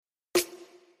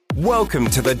Welcome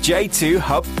to the J2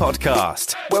 Hub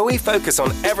podcast, where we focus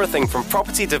on everything from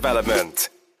property development,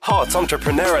 hot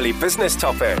entrepreneurially business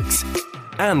topics,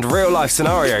 and real-life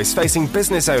scenarios facing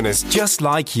business owners just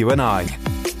like you and I.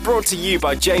 Brought to you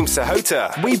by James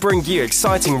Sahota, we bring you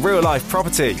exciting real-life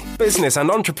property, business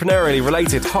and entrepreneurially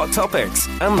related hot topics,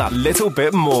 and that little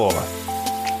bit more.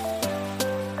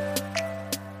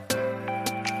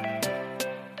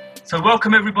 So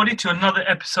welcome everybody to another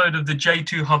episode of the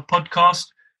J2 Hub podcast.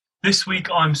 This week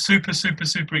I'm super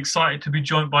excited to be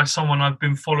joined by someone I've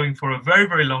been following for a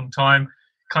very long time,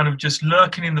 kind of just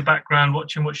lurking in the background,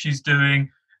 watching what she's doing,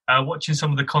 watching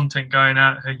some of the content going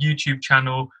out, her YouTube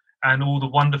channel, and all the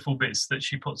wonderful bits that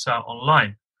she puts out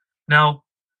online. Now,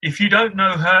 if you don't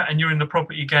know her and you're in the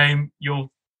property game, you're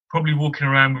probably walking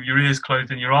around with your ears closed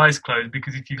and your eyes closed,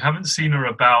 because if you haven't seen her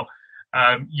about,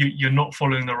 you're not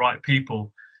following the right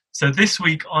people. So this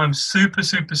week, I'm super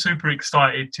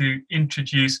excited to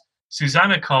introduce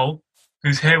Susannah Cole,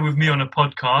 who's here with me on a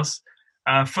podcast.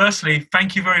 Firstly,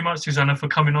 thank you very much, Susannah, for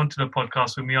coming onto the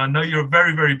podcast with me. I know you're a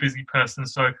very busy person,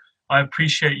 so I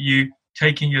appreciate you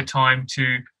taking your time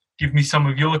to give me some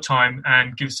of your time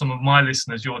and give some of my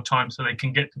listeners your time so they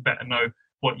can get to better know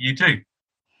what you do.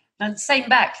 And same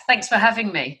back. Thanks for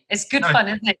having me. It's good fun,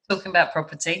 isn't it, talking about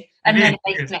property and then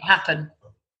making it happen.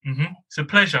 Mm-hmm. It's a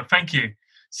pleasure. Thank you.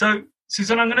 So,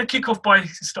 Susannah, I'm going to kick off by,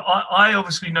 I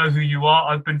obviously know who you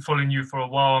are. I've been following you for a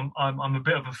while. I'm a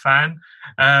bit of a fan.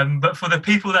 But for the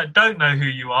people that don't know who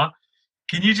you are,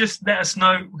 can you just let us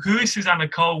know, who is Susannah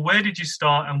Cole, where did you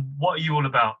start, and what are you all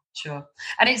about? Sure.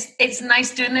 And it's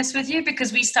nice doing this with you,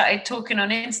 because we started talking on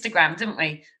Instagram, didn't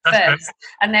we? That's first. Great.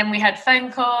 And then we had phone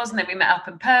calls, and then we met up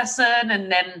in person, and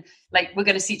then we're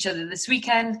going to see each other this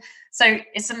weekend. So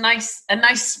it's a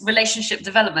nice relationship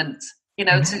development. You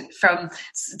know,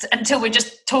 until we're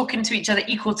just talking to each other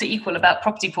equal to equal about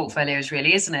property portfolios,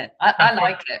 really, isn't it? I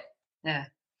like it. Yeah.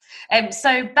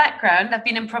 So background, I've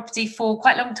been in property for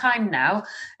quite a long time now,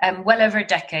 well over a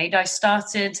decade. I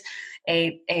started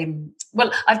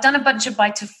I've done a bunch of buy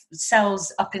to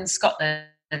sells up in Scotland.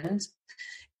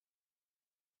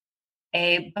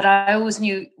 But I always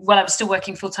knew, I was still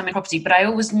working full-time in property, but I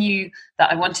always knew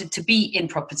that I wanted to be in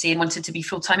property and wanted to be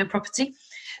full-time in property.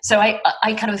 So I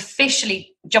kind of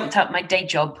officially jumped out my day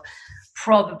job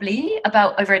probably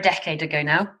about over a decade ago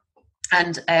now.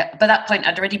 And by that point,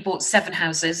 I'd already bought 7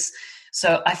 houses.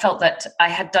 So I felt that I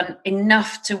had done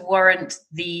enough to warrant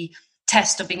the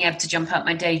test of being able to jump out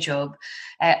my day job.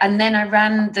 And then I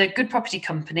ran the Good Property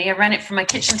Company. I ran it from my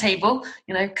kitchen table,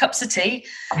 cups of tea.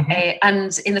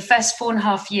 And in the first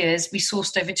 4.5 years, we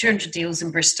sourced over 200 deals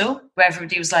in Bristol, where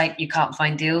everybody was like, you can't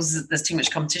find deals, there's too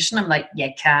much competition. I'm like, yeah,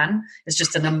 can. It's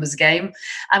just a numbers game.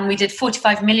 And we did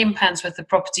 £45 million worth of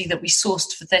property that we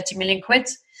sourced for 30 million quid.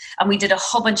 And we did a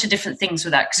whole bunch of different things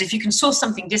with that, because if you can source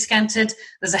something discounted,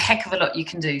 there's a heck of a lot you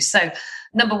can do. So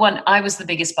number one, I was the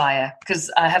biggest buyer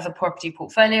because I have a property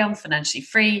portfolio. I'm financially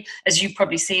free. As you've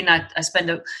probably seen, I spend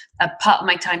a part of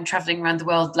my time traveling around the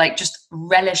world, just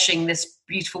relishing this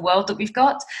beautiful world that we've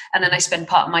got. And then I spend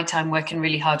part of my time working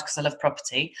really hard because I love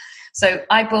property. So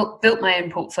I built my own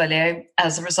portfolio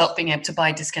as a result of being able to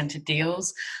buy discounted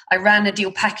deals. I ran a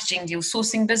deal packaging, deal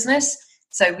sourcing business.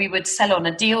 So we would sell on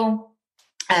a deal.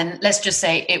 And let's just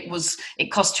say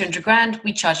it cost 200 grand.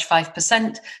 We charge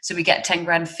 5%. So we get a 10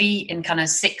 grand fee in kind of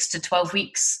 6 to 12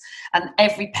 weeks. And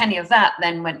every penny of that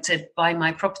then went to buy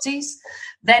my properties.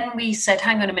 Then we said,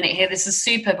 hang on a minute here, this is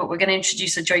super, but we're going to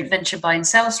introduce a joint venture buy and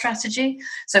sell strategy.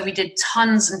 So we did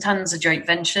tons and tons of joint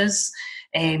ventures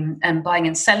and buying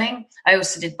and selling. I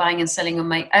also did buying and selling on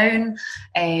my own.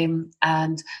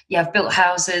 I've built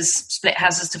houses, split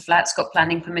houses to flats, got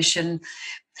planning permission.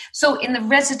 So in the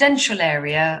residential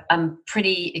area, I'm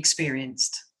pretty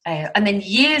experienced. And then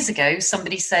years ago,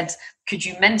 somebody said, could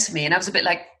you mentor me? And I was a bit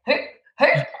like, who? Who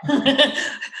are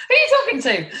you talking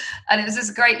to? And it was this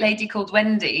great lady called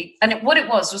Wendy. And what it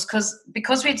was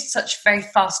because we had such very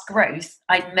fast growth,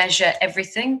 I measure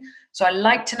everything. So I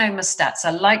like to know my stats.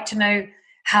 I like to know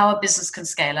how a business can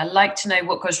scale. I like to know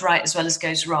what goes right as well as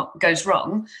goes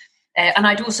wrong. And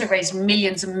I'd also raised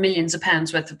millions and millions of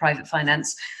pounds worth of private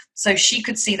finance. So she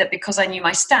could see that because I knew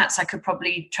my stats, I could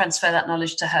probably transfer that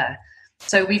knowledge to her.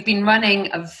 So we've been running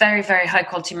a very high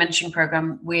quality mentoring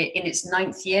program. We're in its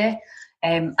 9th year.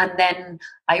 And then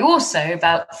I also,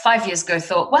 about 5 years ago,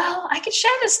 thought, well, I could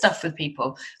share this stuff with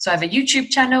people. So I have a YouTube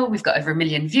channel. We've got over 1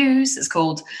 million views. It's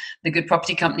called The Good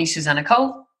Property Company, Susannah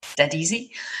Cole. Dead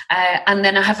easy. And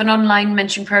then I have an online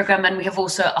mentoring program. And we have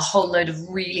also a whole load of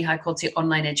really high quality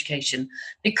online education,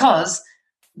 because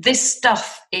this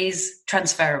stuff is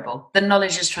transferable. The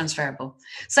knowledge is transferable.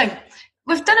 So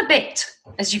we've done a bit,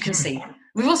 as you can see.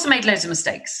 We've also made loads of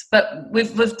mistakes, but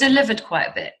we've delivered quite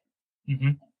a bit.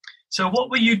 Mm-hmm. So what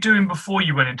were you doing before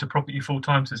you went into property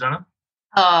full-time, Susannah?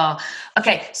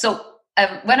 Okay. So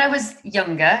when I was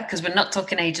younger, because we're not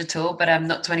talking age at all, but I'm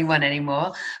not 21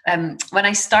 anymore. When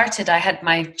I started, I had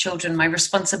my children, my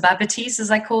responsibilities,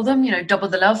 as I call them, double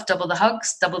the love, double the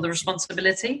hugs, double the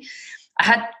responsibility. I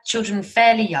had children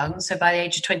fairly young. So by the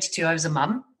age of 22, I was a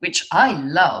mum, which I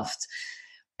loved.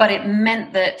 But it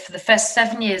meant that for the first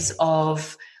 7 years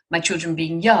of my children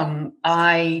being young,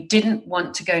 I didn't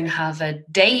want to go and have a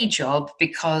day job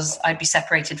because I'd be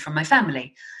separated from my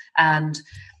family. And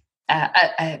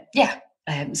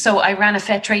so I ran a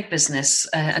fair trade business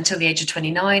until the age of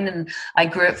 29, and I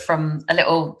grew it from a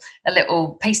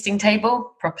little pasting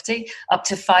table property up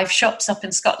to 5 shops up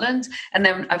in Scotland. And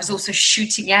then I was also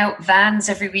shooting out vans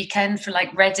every weekend for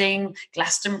like Reading,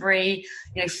 Glastonbury,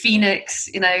 Phoenix,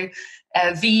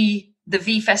 the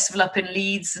V Festival up in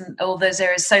Leeds and all those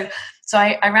areas. So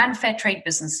I ran fair trade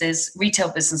businesses,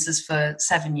 retail businesses for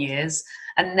 7 years.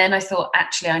 And then I thought,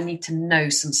 actually, I need to know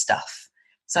some stuff.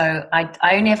 So I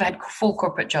only ever had 4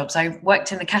 corporate jobs. I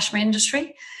worked in the cashmere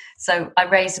industry. So I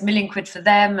raised £1 million for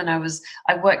them. And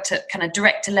I worked at kind of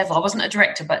director level. I wasn't a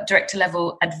director, but director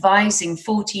level, advising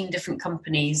 14 different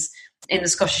companies in the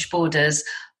Scottish borders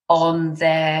on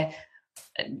their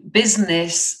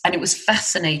business. And it was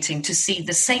fascinating to see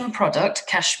the same product,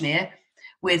 cashmere,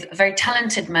 with a very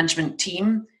talented management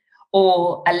team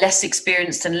or a less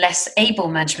experienced and less able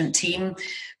management team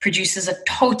produces a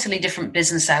totally different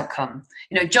business outcome.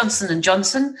 Johnson &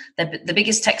 Johnson, the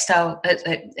biggest textile,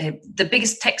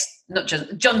 not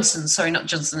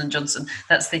Johnson & Johnson.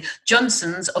 That's the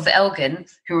Johnsons of Elgin,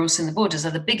 who are also in the borders,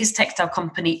 are the biggest textile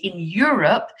company in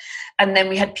Europe. And then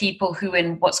we had people who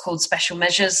in what's called special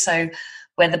measures. So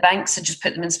where the banks had just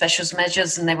put them in special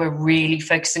measures and they were really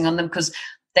focusing on them because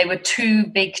they were too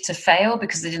big to fail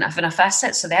because they didn't have enough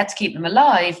assets. So they had to keep them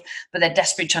alive, but they're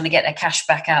desperately trying to get their cash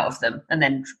back out of them and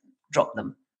then drop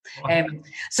them. Wow.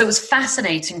 So it was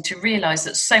fascinating to realize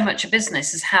that so much of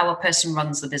business is how a person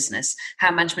runs the business, how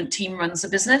a management team runs the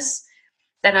business.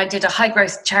 Then I did a high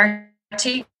growth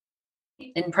charity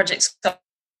in Project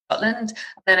Scotland.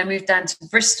 Then I moved down to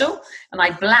Bristol and I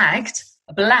blagged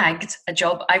a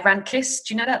job. I ran KISS.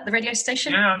 Do you know that, the radio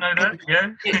station? Yeah, I know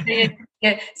that.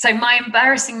 Yeah. So my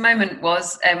embarrassing moment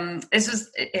was this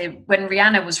was when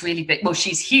Rihanna was really big. Well,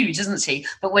 she's huge, isn't she?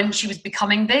 But when she was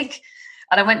becoming big,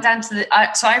 and I went down to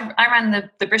I ran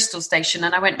the Bristol station,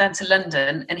 and I went down to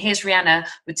London, and here's Rihanna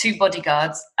with 2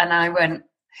 bodyguards, and I went,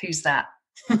 "Who's that?"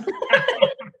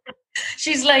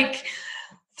 She's like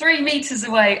 3 meters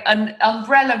away, and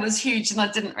umbrella was huge, and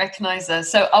I didn't recognize her.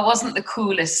 So I wasn't the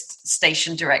coolest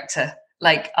station director.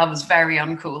 Like, I was very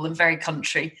uncool and very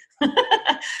country.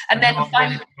 And then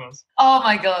oh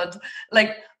my God,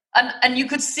 like, and you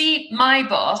could see my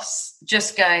boss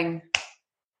just going,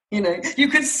 you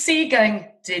could see going,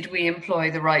 did we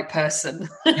employ the right person?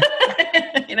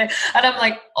 And I'm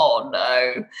like, oh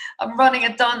no, I'm running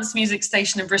a dance music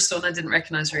station in Bristol and I didn't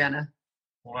recognize Rihanna.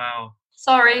 Wow.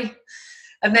 Sorry.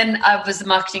 And then I was the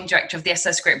marketing director of the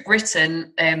SS Great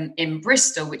Britain in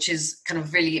Bristol, which is kind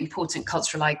of really important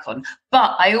cultural icon.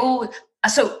 But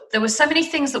so there were so many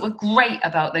things that were great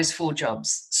about those 4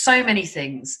 jobs, so many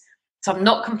things. So I'm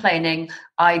not complaining.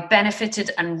 I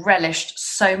benefited and relished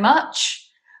so much,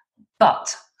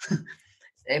 but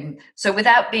so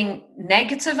without being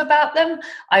negative about them,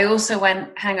 I also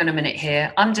went, hang on a minute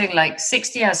here. I'm doing like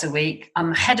 60 hours a week.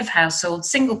 I'm head of household,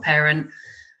 single parent,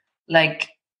 like,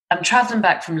 I'm traveling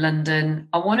back from London.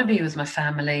 I want to be with my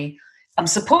family. I'm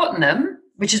supporting them,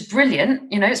 which is brilliant.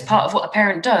 It's part of what a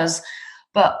parent does.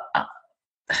 But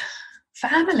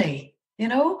family,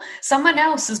 someone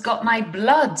else has got my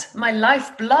blood, my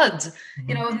life blood,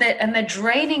 and they're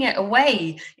draining it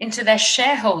away into their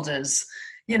shareholders,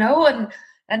 and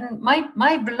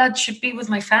my blood should be with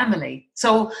my family.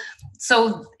 So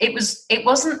it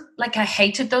wasn't like I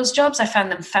hated those jobs. I found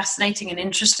them fascinating and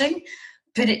interesting.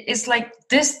 But it's like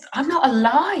this, I'm not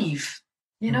alive,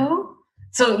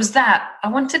 So it was that. I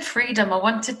wanted freedom. I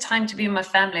wanted time to be with my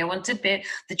family. I wanted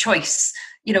the choice,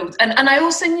 and I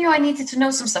also knew I needed to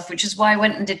know some stuff, which is why I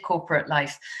went and did corporate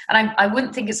life. And I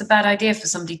wouldn't think it's a bad idea for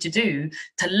somebody to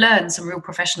learn some real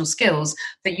professional skills,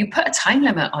 but you put a time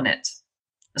limit on it.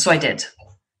 So I did.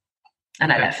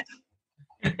 And I left.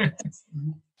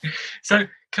 So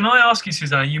can I ask you,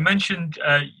 Susannah, you mentioned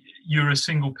you're a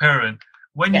single parent.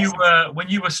 When Yes.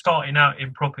 you were starting out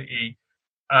in property,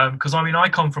 because I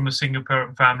come from a single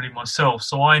parent family myself,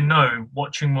 so I know,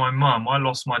 watching my mum, I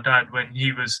lost my dad when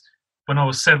I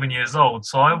was 7 years old.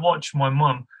 So I watched my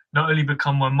mum not only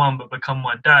become my mum but become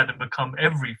my dad and become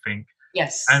everything.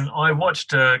 Yes. And I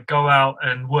watched her go out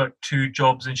and work 2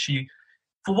 jobs, and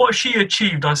for what she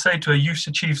achieved, I say to her, you've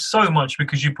achieved so much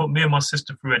because you put me and my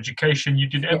sister through education. You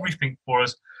did everything for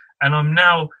us. And I'm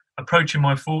now approaching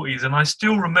my 40s, and I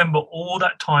still remember all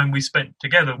that time we spent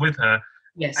together with her.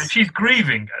 Yes. And she's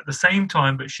grieving at the same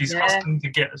time, but she's hustling to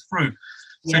get us through.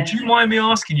 So Yeah. do you mind me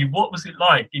asking you, what was it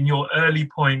like in your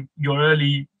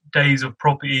early days of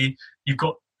property? You've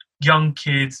got young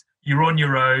kids, you're on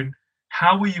your own.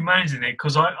 How were you managing it?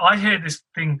 Because I hear this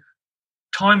thing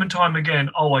time and time again,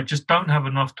 I just don't have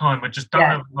enough time. I just don't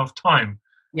have enough time.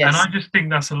 Yes. And I just think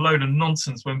that's a load of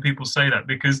nonsense when people say that,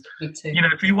 because, Me too.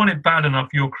 if you want it bad enough,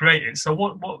 you'll create it.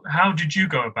 So how did you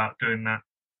go about doing that?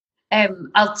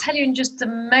 I'll tell you in just a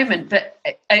moment, but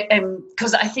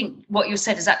because I think what you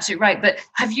said is absolutely right. But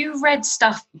have you read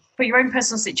stuff for your own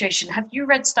personal situation? Have you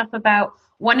read stuff about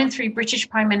 1 in 3 British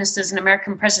prime ministers and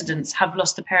American presidents have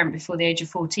lost a parent before the age of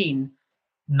 14?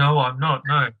 No, I'm not.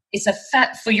 No. It's a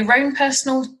fact for your own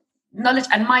personal knowledge.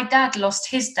 And my dad lost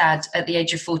his dad at the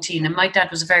age of 14. And my dad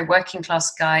was a very working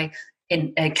class guy.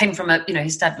 Came from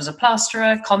his dad was a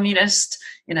plasterer, communist,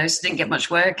 so didn't get much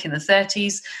work in the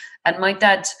 30s. And my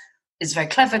dad is a very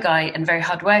clever guy and very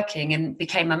hardworking, and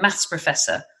became a maths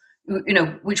professor,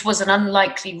 which was an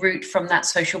unlikely route from that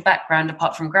social background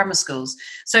apart from grammar schools.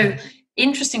 So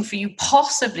interesting for you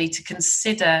possibly to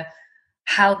consider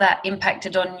how that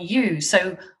impacted on you.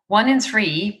 So 1 in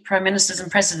 3 prime ministers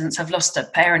and presidents have lost a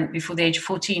parent before the age of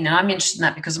 14. And I'm interested in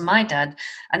that because of my dad.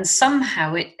 And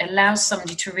somehow it allows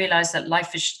somebody to realize that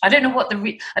life is, I don't know what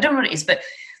it is, but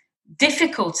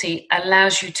difficulty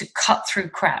allows you to cut through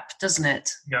crap, doesn't it?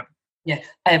 Yeah. Yeah.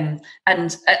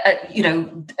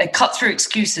 Cut through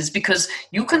excuses, because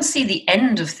you can see the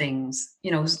end of things,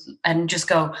 and just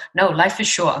go, no, life is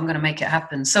short. I'm going to make it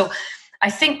happen. So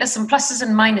I think there's some pluses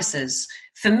and minuses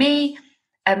for me.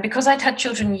 And because I'd had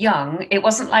children young, it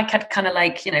wasn't like I'd kind of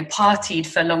partied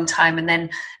for a long time and then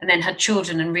had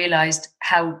children and realized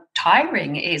how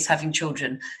tiring it is having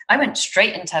children. I went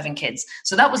straight into having kids.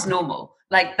 So that was normal.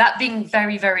 Like that being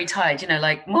very, very tired,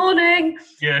 morning.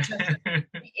 Yeah.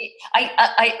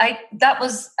 That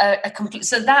was a complete,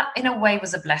 so that in a way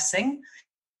was a blessing.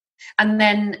 And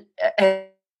then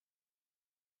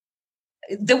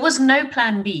there was no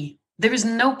plan B. There is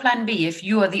no plan B if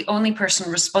you are the only person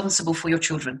responsible for your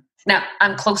children. Now,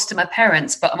 I'm close to my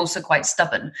parents, but I'm also quite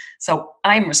stubborn. So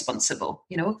I'm responsible,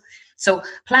 So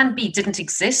plan B didn't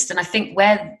exist. And I think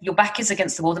where your back is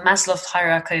against the wall, the Maslow's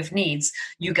hierarchy of needs,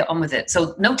 you get on with it.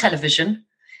 So no television.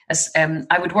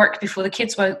 I would work before the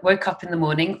kids woke up in the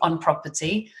morning on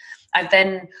property.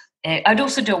 I'd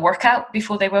also do a workout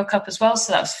before they woke up as well.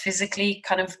 So that was physically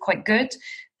kind of quite good.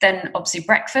 Then obviously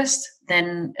breakfast,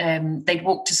 then they'd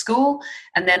walk to school,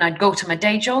 and then I'd go to my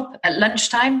day job. At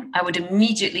lunchtime, I would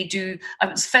immediately it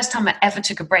was the first time I ever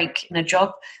took a break in a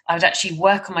job. I would actually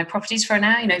work on my properties for an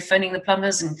hour, phoning the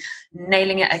plumbers and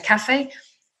nailing it at a cafe.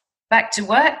 Back to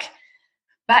work,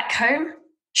 back home,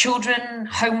 children,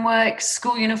 homework,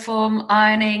 school uniform,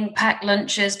 ironing, packed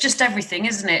lunches, just everything,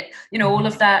 isn't it? All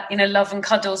of that, love and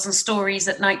cuddles and stories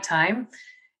at nighttime.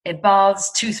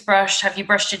 Baths, toothbrush, have you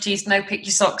brushed your teeth? No, pick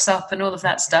your socks up and all of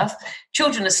that stuff.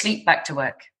 Children asleep, back to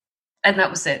work. And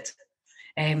that was it.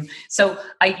 So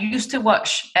I used to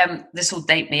watch, this will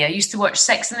date me, I used to watch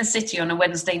Sex and the City on a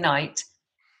Wednesday night.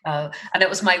 And it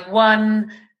was my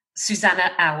one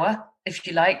Susannah hour, if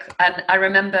you like. And I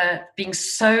remember being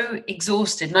so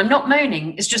exhausted. And I'm not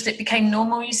moaning, it's just it became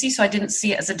normal, you see, so I didn't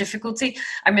see it as a difficulty.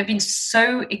 I remember being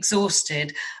so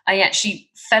exhausted, I actually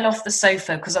fell off the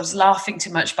sofa because I was laughing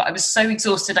too much, but I was so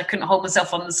exhausted I couldn't hold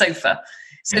myself on the sofa.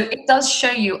 So it does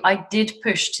show you I did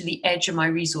push to the edge of my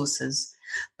resources.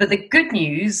 But the good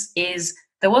news is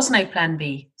there was no plan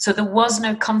B. So there was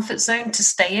no comfort zone to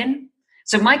stay in.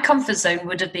 So my comfort zone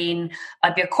would have been,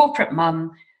 I'd be a corporate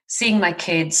mum, seeing my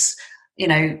kids,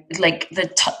 like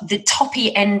the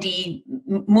toppy endy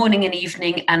morning and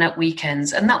evening and at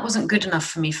weekends. And that wasn't good enough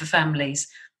for me for families.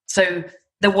 So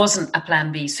there wasn't a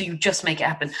plan B. So you just make it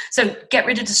happen. So get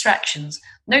rid of distractions.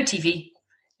 No TV.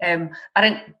 I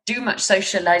don't do much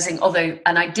socializing,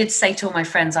 and I did say to all my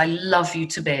friends, I love you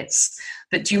to bits,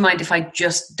 but do you mind if I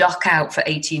just duck out for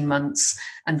 18 months?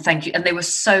 And thank you. And they were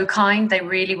so kind. They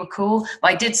really were cool. But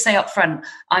I did say up front,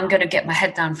 I'm going to get my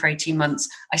head down for 18 months.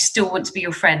 I still want to be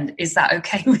your friend. Is that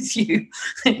okay with you?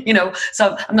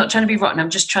 So I'm not trying to be rotten. I'm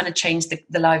just trying to change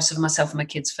the lives of myself and my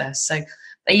kids first. So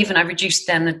I reduced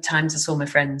down the times I saw my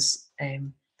friends.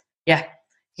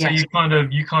 So you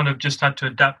kind of just had to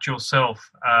adapt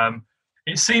yourself.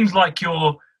 It seems like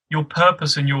your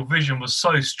purpose and your vision was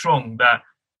so strong that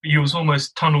it was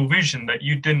almost tunnel vision, that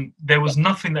there was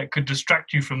nothing that could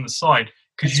distract you from the side,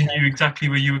 because you knew exactly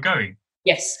where you were going.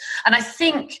 Yes. And I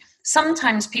think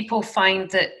sometimes people find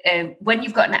that when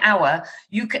you've got an hour,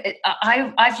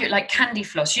 I've like candy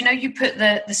floss. You put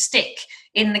the stick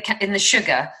in the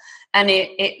sugar, and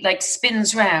it like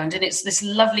spins round, and it's this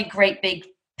lovely, great big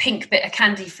pink bit of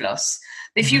candy floss.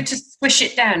 But if you just squish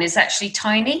it down, it's actually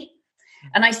tiny.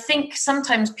 And I think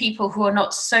sometimes people who are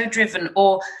not so driven,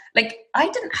 or like, I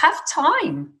didn't have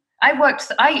time.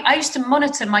 I used to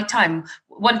monitor my time,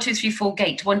 1, 2, 3, 4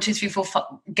 gate, 1, 2, 3, 4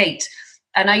 gate.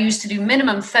 And I used to do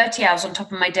minimum 30 hours on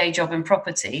top of my day job in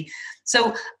property.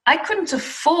 So I couldn't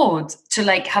afford to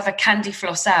like have a candy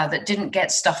floss hour that didn't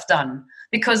get stuff done,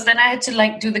 because then I had to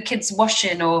like do the kids'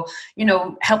 washing, or,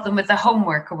 help them with their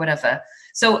homework or whatever.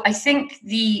 So I think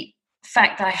the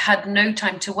fact that I had no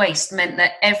time to waste meant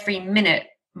that every minute,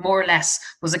 more or less,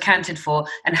 was accounted for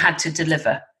and had to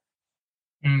deliver.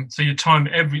 So your time,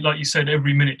 like you said,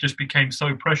 every minute just became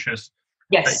so precious.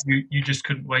 Yes. That you just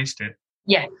couldn't waste it.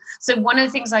 Yeah. So one of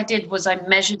the things I did was I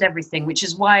measured everything, which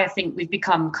is why I think we've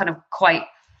become kind of quite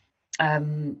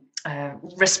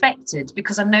respected,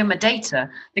 because I know my data.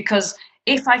 Because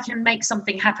if I can make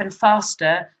something happen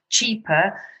faster,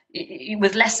 cheaper,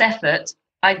 with less effort,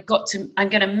 I'm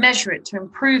going to measure it to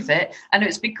improve it. And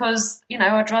it's because,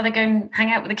 I'd rather go and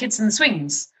hang out with the kids in the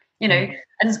swings,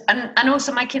 and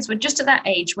also my kids were just at that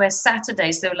age where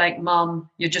Saturdays they were like, Mom,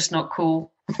 you're just not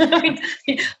cool.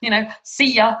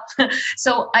 See ya.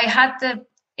 So I had the,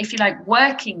 if you like,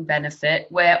 working benefit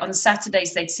where on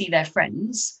Saturdays they'd see their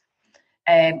friends.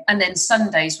 And then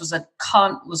Sundays was a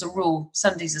rule.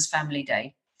 Sundays is family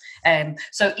day.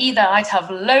 So either I'd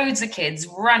have loads of kids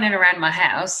running around my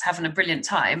house having a brilliant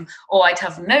time, or I'd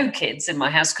have no kids in my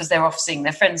house because they're off seeing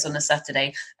their friends on a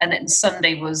Saturday. And then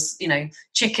Sunday was,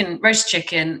 roast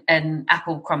chicken and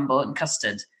apple crumble and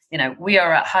custard. We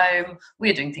are at home, we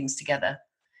are doing things together.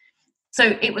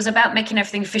 So it was about making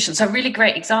everything efficient. So a really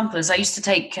great example is I used to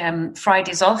take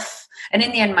Fridays off. And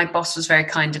in the end, my boss was very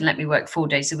kind and let me work 4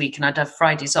 days a week, and I'd have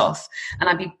Fridays off. And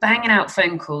I'd be banging out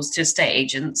phone calls to estate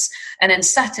agents. And then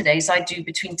Saturdays, I do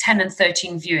between 10 and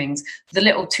 13 viewings. The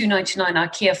little $2.99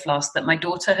 IKEA flask that my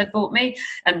daughter had bought me,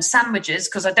 and sandwiches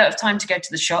because I don't have time to go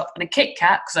to the shop, and a Kit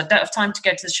Kat because I don't have time to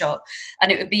go to the shop.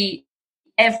 And it would be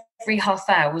every half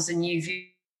hour was a new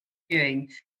viewing.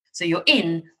 So you're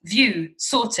in, view,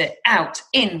 sort it out,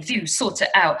 in, view, sort it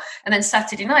out. And then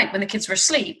Saturday night, when the kids were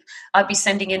asleep, I'd be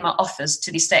sending in my offers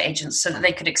to the estate agents so that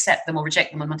they could accept them or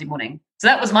reject them on Monday morning. So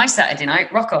that was my Saturday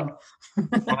night. Rock on.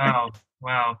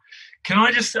 Wow. Can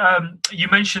I just, you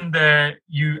mentioned there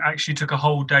you actually took a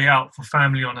whole day out for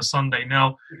family on a Sunday.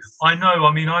 Now, yes.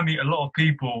 I meet a lot of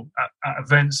people at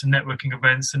events and networking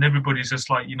events, and everybody's just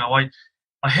like,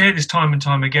 I hear this time and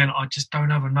time again, I just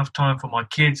don't have enough time for my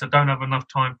kids. I don't have enough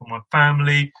time for my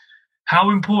family.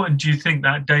 How important do you think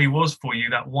that day was for you,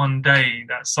 that one day,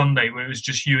 that Sunday, where it was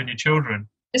just you and your children?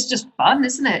 It's just fun,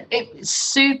 isn't it? It's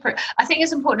super. I think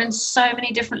it's important in so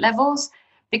many different levels,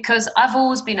 because I've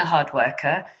always been a hard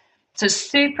worker. So it's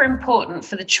super important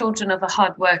for the children of a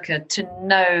hard worker to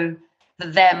know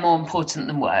that they're more important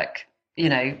than work.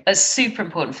 That's super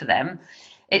important for them.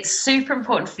 It's super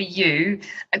important for you,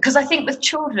 because I think with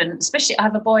children, especially I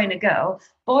have a boy and a girl,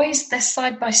 boys, they're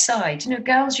side by side.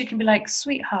 Girls, you can be like,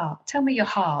 sweetheart, tell me your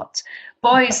heart.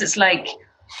 Boys, it's like,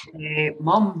 hey,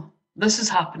 Mom, this is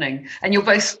happening. And you're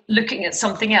both looking at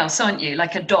something else, aren't you?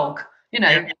 Like a dog,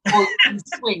 or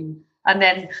swing. And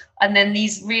then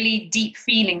these really deep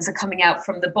feelings are coming out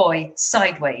from the boy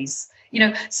sideways.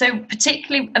 So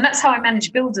particularly, and that's how I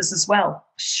manage builders as well,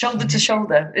 shoulder to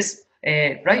shoulder is,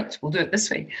 right, we'll do it this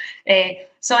way.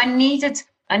 So I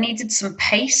needed some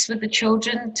pace with the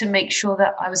children to make sure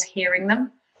that I was hearing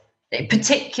them,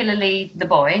 particularly the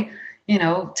boy,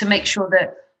 to make sure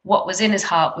that what was in his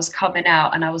heart was coming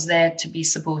out, and I was there to be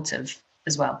supportive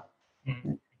as well.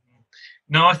 Mm-hmm.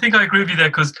 No, I think I agree with you there,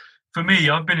 because for me,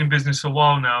 I've been in business for a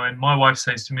while now, and my wife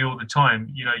says to me all the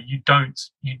time,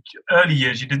 early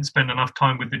years, you didn't spend enough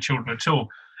time with the children at all.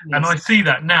 Yes. And I see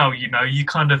that now, you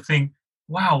kind of think,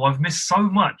 wow, I've missed so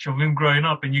much of him growing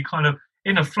up. And you kind of,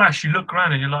 in a flash, you look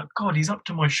around and you're like, God, he's up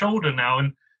to my shoulder now.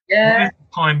 And where's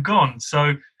the time gone?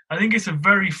 So I think it's a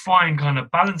very fine kind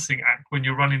of balancing act when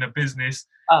you're running a business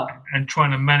and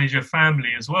trying to manage your family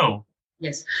as well.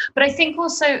 Yes. But I think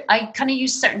also I kind of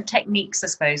use certain techniques, I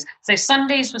suppose. So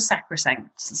Sundays was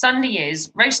sacrosanct. Sunday is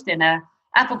roast dinner,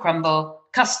 apple crumble,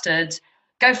 custard,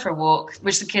 go for a walk,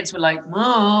 which the kids were like,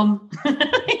 Mom,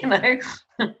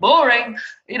 boring,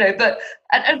 but,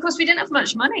 and of course we didn't have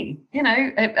much money,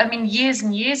 years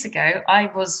and years ago, I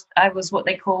was what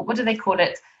do they call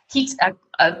it?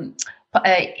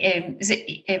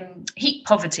 heat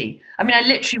poverty. I mean, I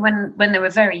literally, when they were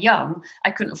very young,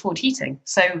 I couldn't afford heating.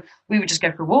 So we would just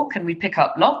go for a walk and we'd pick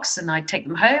up blocks and I'd take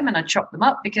them home and I'd chop them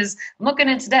up because I'm not going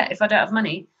into debt if I don't have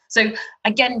money. So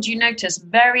again, do you notice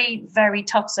very, very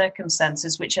tough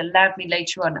circumstances, which allowed me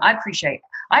later on. I appreciate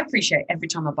every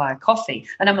time I buy a coffee,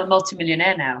 and I'm a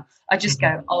multimillionaire now. I just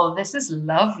go, oh, this is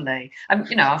lovely.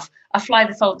 I fly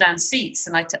the fold down seats,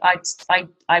 and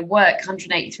I work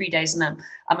 183 days, and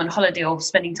I'm on holiday or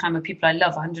spending time with people I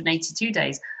love 182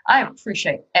 days. I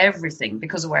appreciate everything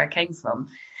because of where I came from.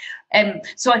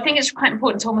 So I think it's quite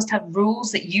important to almost have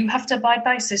rules that you have to abide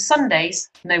by. So Sundays,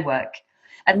 no work.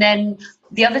 And then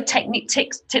the other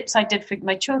tips I did for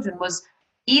my children was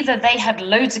either they had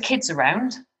loads of kids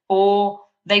around or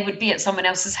they would be at someone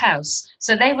else's house.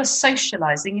 So they were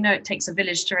socializing. It takes a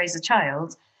village to raise a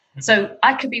child. So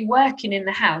I could be working in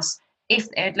the house if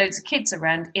they had loads of kids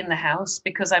around in the house,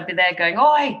 because I'd be there going,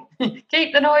 oi,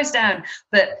 keep the noise down.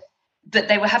 But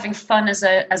they were having fun as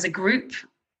a group.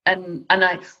 I'm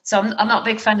not a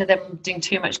big fan of them doing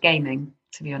too much gaming,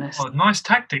 to be honest. Oh, nice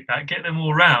tactic that. Get them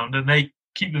all round and they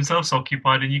keep themselves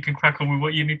occupied and you can crack on with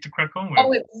what you need to crack on with.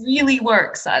 Oh, it really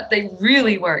works. It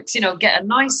really works. Get a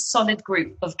nice solid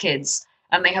group of kids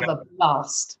and they have a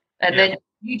blast. And then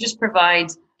you just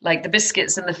provide like the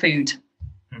biscuits and the food.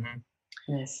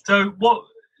 Yes.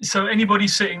 So anybody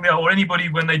sitting there, or anybody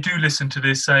when they do listen to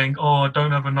this saying, oh, I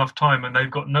don't have enough time, and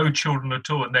they've got no children at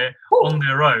all and they're on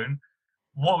their own,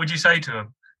 what would you say to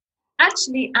them?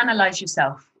 Actually analyze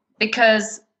yourself,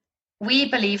 because we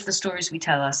believe the stories we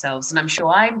tell ourselves. And I'm sure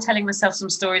I'm telling myself some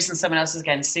stories and someone else is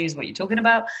going, Suze, what are you talking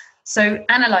about? So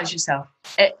analyze yourself.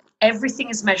 Everything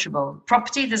is measurable.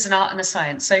 Property, there's an art and a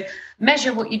science. So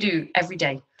measure what you do every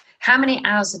day. How many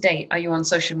hours a day are you on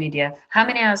social media? How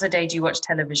many hours a day do you watch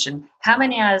television? How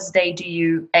many hours a day do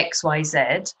you X, Y, Z?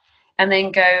 And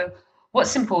then go,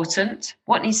 what's important,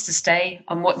 what needs to stay,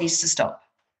 and what needs to stop?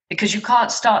 Because you can't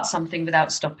start something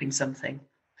without stopping something.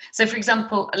 So, for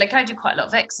example, like I do quite a lot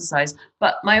of exercise,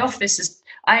 but my office is,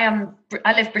 I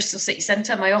live Bristol city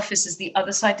centre. My office is the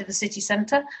other side of the city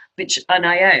centre, and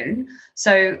I own.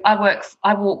 So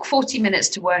I walk 40 minutes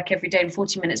to work every day and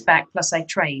 40 minutes back, plus I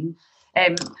train.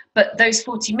 But those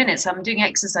 40 minutes, I'm doing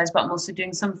exercise, but I'm also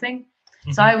doing something.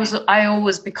 So I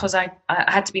always, because I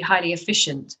had to be highly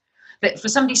efficient. But for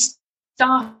somebody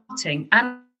starting,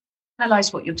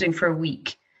 analyze what you're doing for a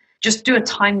week. Just do a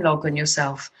time log on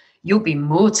yourself. You'll be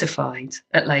mortified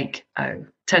at like, oh,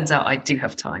 turns out I do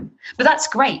have time. But that's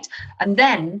great. And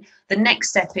then the next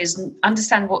step is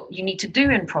understand what you need to do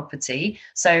in property.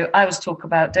 So I always talk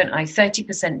about, don't I,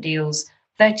 30% deals,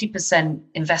 30%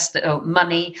 investor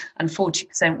money, and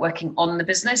 40% working on the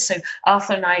business. So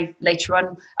Arthur and I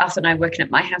working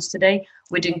at my house today,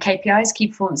 we're doing KPIs, key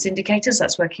performance indicators.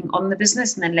 That's working on the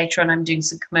business. And then later on, I'm doing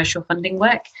some commercial funding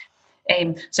work.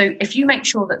 So if you make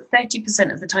sure that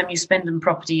 30% of the time you spend on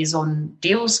property is on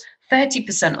deals,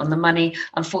 30% on the money,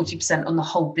 and 40% on the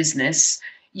whole business,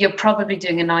 you're probably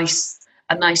doing a nice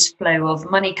flow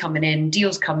of money coming in,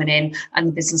 deals coming in, and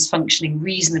the business functioning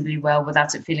reasonably well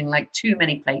without it feeling like too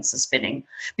many plates are spinning.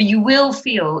 But you will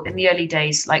feel in the early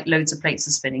days like loads of plates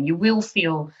are spinning. You will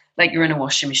feel like you're in a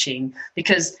washing machine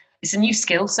because it's a new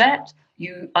skill set.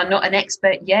 You are not an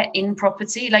expert yet in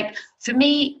property. Like for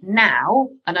me now,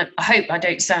 and I hope I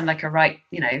don't sound like a right,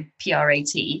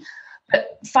 PRAT,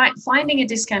 but finding a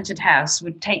discounted house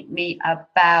would take me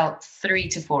about 3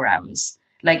 to 4 hours.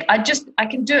 Like I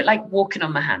can do it like walking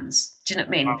on my hands. Do you know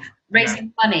what I mean? Wow.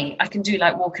 Raising money, I can do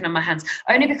like walking on my hands,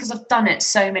 only because I've done it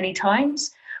so many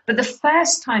times. But the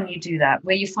first time you do that,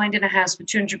 where you find in a house for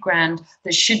 200 grand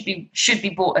that should be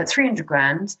bought at 300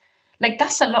 grand, like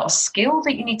that's a lot of skill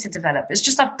that you need to develop. It's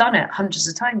just I've done it hundreds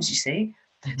of times, you see.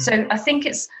 So I think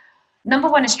it's number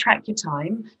one is track your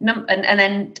time and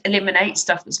then eliminate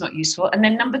stuff that's not useful. And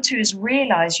then number two is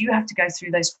realize you have to go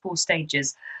through those 4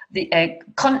 stages. The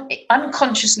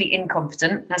unconsciously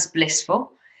incompetent, that's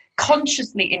blissful.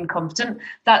 Consciously incompetent,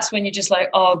 that's when you're just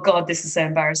like, oh God, this is so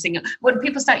embarrassing. When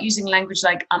people start using language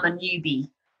like I'm a newbie,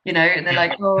 and they're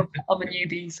like, oh, I'm a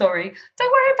newbie, sorry.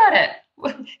 Don't worry about it.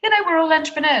 We're all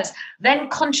entrepreneurs. Then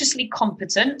consciously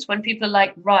competent, when people are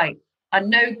like, right, I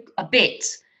know a bit,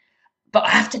 but I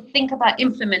have to think about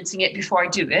implementing it before I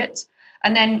do it.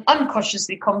 And then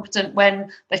unconsciously competent,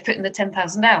 when they've put in the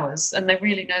 10,000 hours and they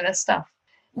really know their stuff.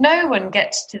 No one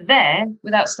gets to there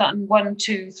without starting 1,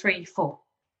 2, 3, 4.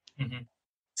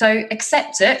 So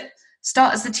accept it,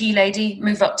 start as the tea lady,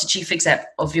 move up to chief exec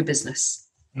of your business.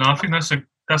 No, I think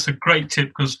that's a great tip,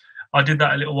 because I did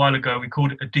that a little while ago. We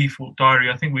called it a default diary.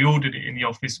 I think we all did it in the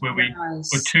office where we,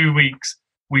 for 2 weeks,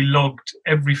 we logged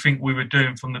everything we were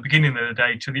doing from the beginning of the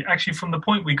day from the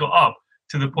point we got up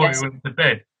to the point we went to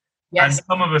bed. Yes. And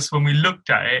some of us, when we looked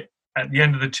at it at the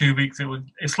end of the 2 weeks,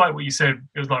 it's like what you said.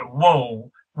 It was like, whoa,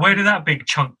 where did that big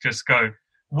chunk just go?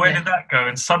 Where did that go?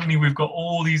 And suddenly we've got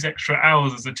all these extra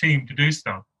hours as a team to do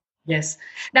stuff. Yes.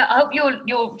 Now, I hope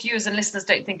your viewers and listeners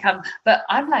don't think but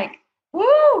I'm like,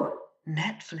 woo,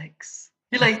 Netflix.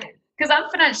 You're like, because I'm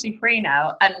financially free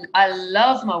now and I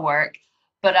love my work,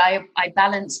 but I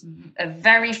balance a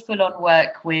very full-on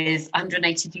work with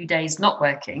 182 days not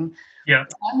working. Yeah.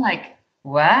 I'm like,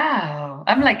 wow.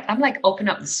 I'm like open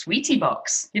up the sweetie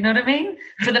box. You know what I mean?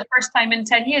 For the first time in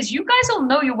 10 years. You guys all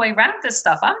know your way around this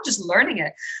stuff. I'm just learning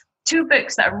it. 2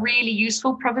 books that are really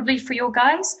useful probably for your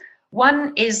guys.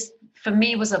 One is, for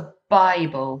me, was a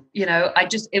Bible. You know,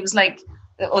 it was like,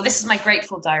 this is my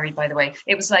grateful diary, by the way.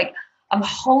 It was like, I'm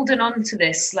holding on to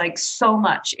this like so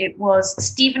much. It was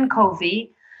Stephen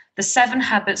Covey, The 7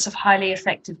 Habits of Highly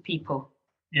Effective People.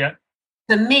 Yeah.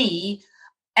 For me,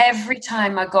 every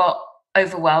time I got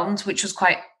overwhelmed, which was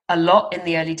quite a lot in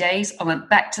the early days, I went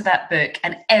back to that book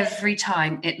and every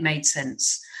time it made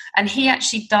sense. And he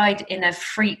actually died in a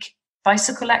freak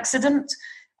bicycle accident.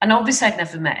 And obviously I'd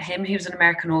never met him. He was an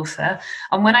American author.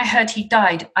 And when I heard he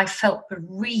died, I felt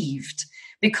bereaved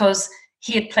because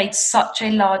he had played such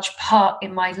a large part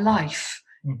in my life.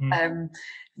 Mm-hmm.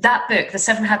 That book, The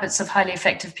 7 Habits of Highly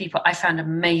Effective People, I found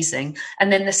amazing.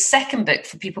 And then the second book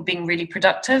for people being really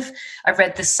productive, I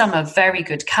read this summer, very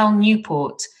good, Cal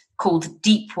Newport, called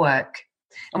Deep Work.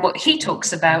 And what he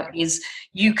talks about is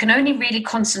you can only really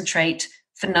concentrate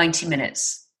for 90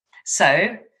 minutes.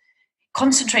 So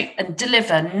concentrate and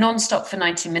deliver non-stop for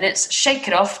 90 minutes, shake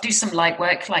it off, do some light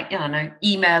work, like, I don't know,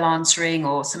 email answering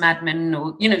or some admin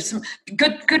or, you know, some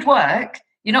good work.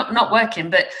 You're not working,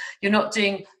 but you're not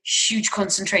doing huge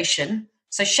concentration.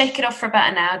 So shake it off for about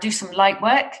an hour, do some light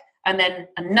work, and then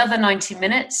another 90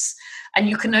 minutes. And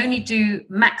you can only do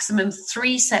maximum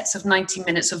 3 sets of 90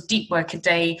 minutes of deep work a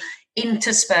day,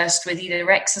 interspersed with either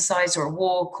exercise or a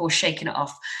walk or shaking it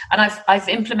off. And I've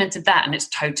implemented that, and it's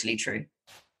totally true.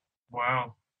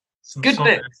 Wow. Some good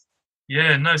solid, book.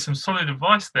 Yeah, no, some solid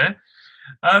advice there.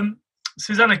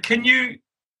 Susannah, can you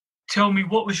tell me,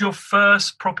 what was your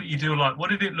first property deal like? What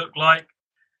did it look like?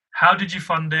 How did you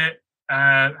fund it?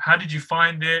 How did you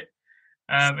find it?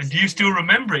 And do you still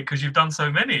remember it because you've done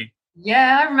so many?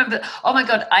 Yeah, I remember. Oh my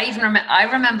God, I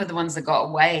remember the ones that got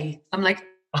away. I'm like,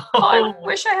 I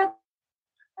wish I had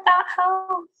that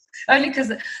house. Only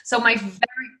because, so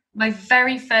my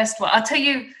very first one, I'll tell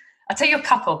you a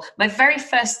couple. My very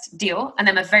first deal and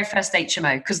then my very first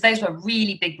HMO, because those were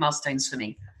really big milestones for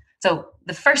me. So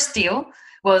the first deal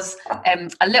was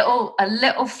a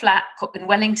little flat in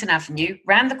Wellington Avenue,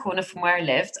 round the corner from where I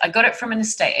lived. I got it from an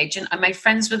estate agent. I made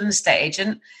friends with an estate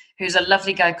agent who's a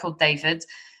lovely guy called David.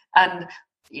 And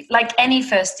like any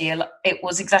first deal, it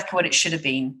was exactly what it should have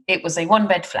been. It was a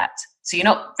 1-bed flat. So you're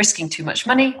not risking too much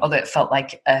money, although it felt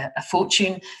like a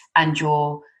fortune, and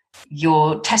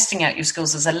you're testing out your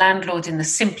skills as a landlord in the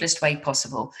simplest way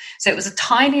possible. So it was a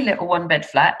tiny little 1-bed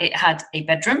flat. It had a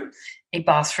bedroom, a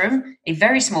bathroom, a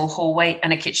very small hallway,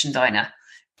 and a kitchen diner.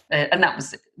 And that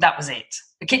was it.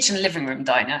 A kitchen living room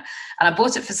diner. And I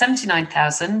bought it for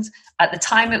 79,000. At the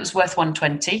time it was worth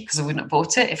 120, because I wouldn't have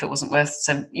bought it if it wasn't worth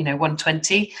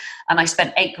 120. And I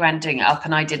spent $8,000 doing it up,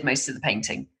 and I did most of the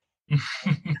painting.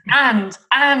 and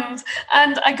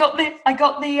I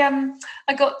got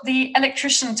the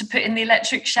electrician to put in the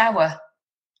electric shower.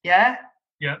 Yeah.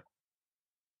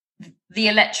 The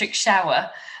electric shower.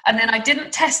 And then I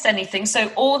didn't test anything.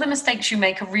 So all the mistakes you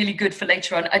make are really good for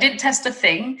later on. I didn't test a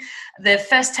thing. The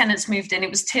first tenants moved in.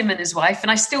 It was Tim and his wife. And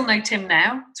I still know Tim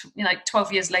now,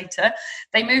 12 years later.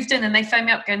 They moved in and they phoned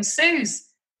me up going, Suze,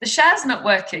 the shower's not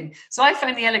working. So I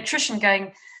phoned the electrician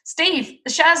going, Steve,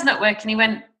 the shower's not working. He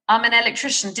went, I'm an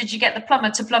electrician. Did you get the plumber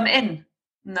to plumb it in?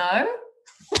 No.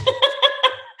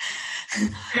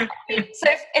 So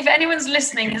if anyone's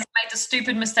listening has made a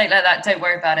stupid mistake like that, don't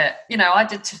worry about it. I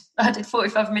did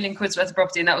 45 million quid's worth of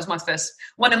property, and that was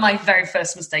one of my very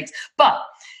first mistakes.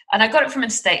 And I got it from an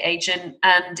estate agent,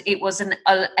 and it was an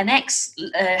ex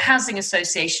housing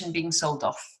association being sold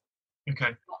off.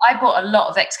 Okay. I bought a lot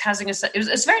of ex-housing. It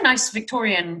was a very nice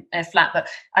Victorian flat, but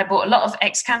I bought a lot of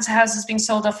ex-cancer houses being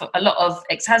sold off, a lot of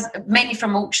mainly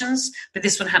from auctions, but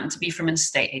this one happened to be from an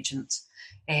estate agent.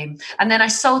 And then I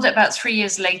sold it about 3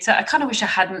 years later. I kind of wish I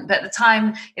hadn't, but at the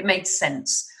time it made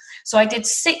sense. So I did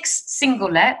 6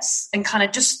 single lets and kind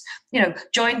of just,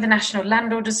 joined the National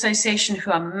Landlord Association,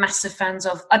 who I'm massive fans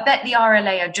of. I bet the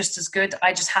RLA are just as good.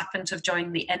 I just happened to have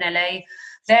joined the NLA.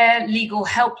 their legal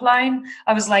helpline.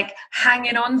 I was like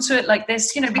hanging on to it like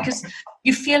this, because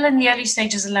you feel in the early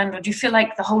stages as a landlord, you feel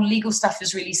like the whole legal stuff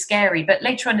is really scary. But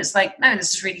later on, it's like, no,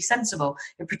 this is really sensible.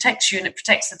 It protects you and it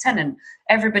protects the tenant.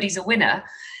 Everybody's a winner.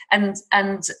 And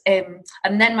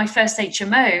then my first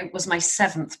HMO was my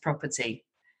 7th property.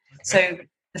 So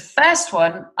the first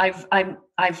one, I've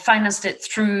financed it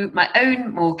through my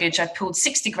own mortgage. I pulled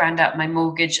 60 grand out of my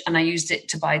mortgage and I used it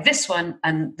to buy this one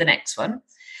and the next one.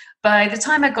 By the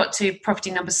time I got to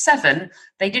property number 7,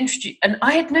 they'd introduced, and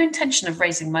I had no intention of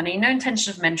raising money, no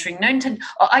intention of mentoring,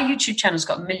 our YouTube channel's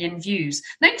got 1 million views,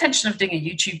 no intention of doing a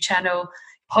YouTube channel,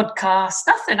 podcast,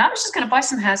 nothing. I was just going to buy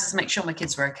some houses and make sure my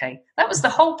kids were okay. That was the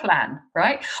whole plan,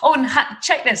 right? Oh, and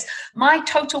check this. My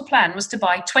total plan was to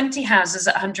buy 20 houses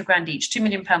at 100 grand each, £2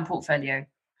 million portfolio.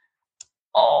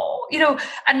 Oh,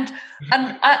 and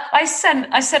I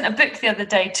sent a book the other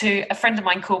day to a friend of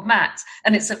mine called Matt,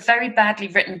 and it's a very badly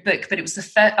written book, but it was the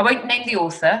first, I won't name the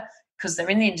author because they're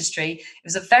in the industry. It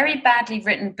was a very badly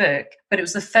written book, but it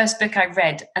was the first book I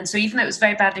read. And so even though it was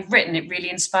very badly written, it really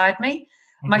inspired me.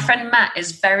 My friend Matt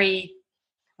is very,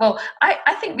 well,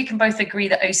 I think we can both agree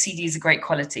that OCD is a great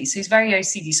quality. So he's very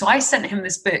OCD. So I sent him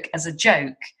this book as a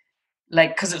joke,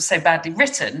 because it was so badly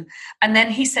written. And then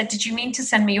he said, did you mean to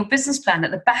send me your business plan?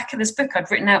 At the back of this book,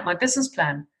 I'd written out my business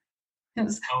plan. It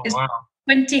was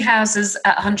 20 houses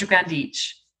at 100 grand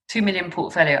each, 2 million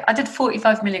portfolio. I did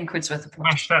 45 million quid's worth of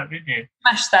property. Smashed that, didn't you?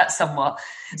 Smashed that somewhat.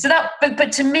 So that,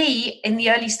 but to me, in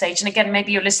the early stage, and again,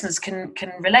 maybe your listeners can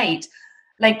relate,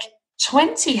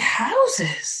 20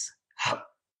 houses,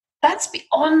 that's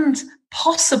beyond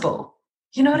possible.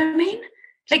 You know what I mean?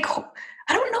 I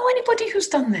don't know anybody who's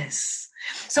done this.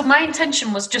 So my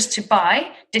intention was just to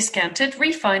buy, discounted,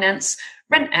 refinance,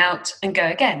 rent out and go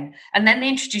again. And then they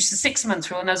introduced the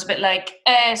 6-month rule and I was a bit like,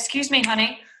 excuse me,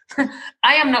 honey,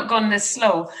 I am not gone this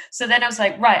slow. So then I was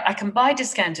like, right, I can buy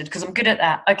discounted because I'm good at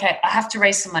that. Okay, I have to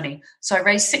raise some money. So I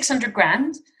raised 600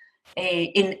 grand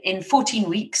in 14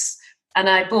 weeks. And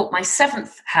I bought my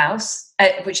 7th house,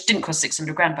 which didn't cost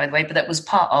 600 grand, by the way, but that was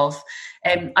part of.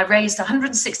 I raised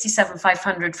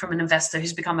 167,500 from an investor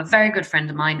who's become a very good friend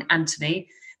of mine, Anthony.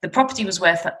 The property was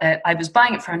worth, I was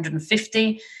buying it for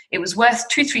 150. It was worth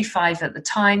 235 at the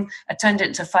time. I turned it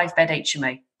into a 5-bed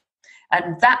HMO.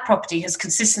 And that property has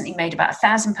consistently made about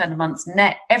 £1,000 a month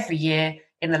net every year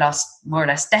in the last more or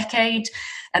less decade.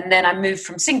 And then I moved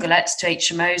from single-lets to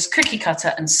HMOs, cookie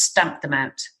cutter, and stamped them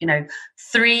out.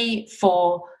 3,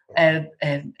 4,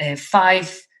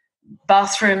 5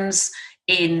 bathrooms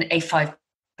in a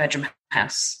 5-bedroom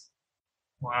house.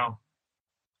 Wow.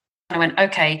 I went,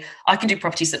 okay, I can do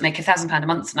properties that make £1,000 a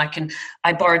month, and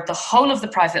I borrowed the whole of the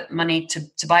private money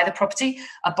to buy the property.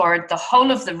 I borrowed the whole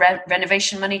of the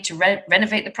renovation money to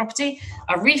renovate the property.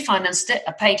 I refinanced it.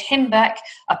 I paid him back.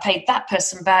 I paid that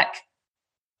person back.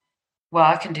 Well,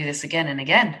 I can do this again and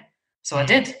again. So I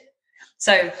did.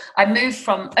 So I moved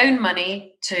from own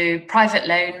money to private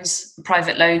loans,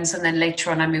 and then later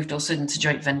on I moved also into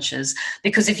joint ventures.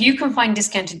 Because if you can find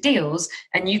discounted deals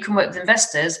and you can work with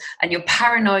investors and you're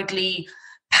paranoid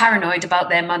about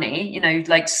their money,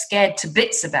 scared to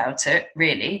bits about it,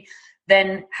 really,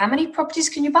 then how many properties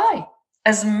can you buy?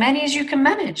 As many as you can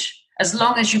manage, as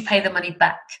long as you pay the money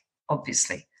back,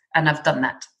 obviously. And I've done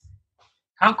that.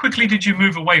 How quickly did you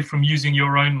move away from using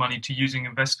your own money to using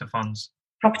investor funds?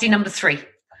 Property number 3,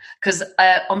 because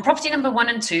on property number 1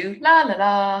 and 2, la la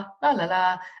la la la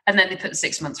la, and then they put the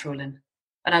 6-month rule in,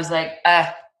 and I was like,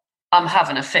 I'm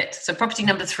having a fit. So property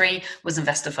number 3 was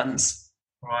investor funds.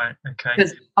 Right. Okay.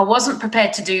 Because I wasn't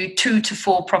prepared to do 2 to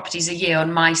 4 properties a year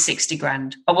on my 60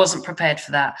 grand. I wasn't prepared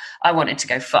for that. I wanted to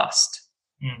go fast.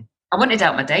 I wanted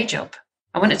out my day job.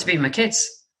 I wanted to be with my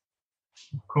kids.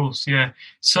 Of course, yeah.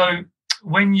 So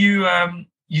when you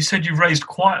said you raised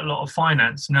quite a lot of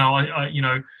finance. Now, I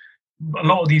a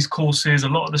lot of these courses, a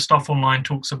lot of the stuff online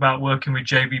talks about working with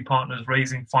JV partners,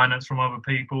 raising finance from other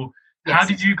people. Yes. How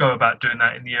did you go about doing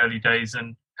that in the early days?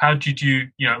 And how did you,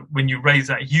 when you raised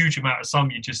that huge amount of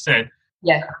sum you just said,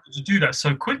 how did you do that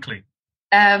so quickly?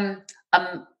 I'm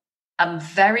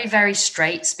very, very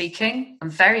straight speaking. I'm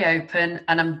very open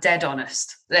and I'm dead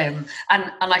honest. And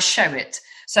I show it.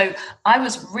 So I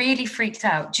was really freaked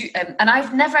out. And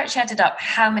I've never actually added up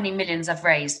how many millions I've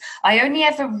raised. I only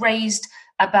ever raised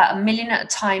about $1 million at a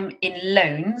time in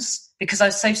loans because I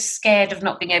was so scared of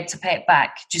not being able to pay it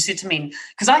back. Do you see what I mean?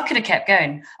 Because I could have kept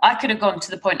going. I could have gone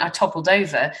to the point I toppled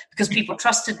over because people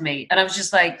trusted me. And I was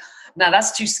just like, no,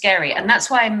 that's too scary. And that's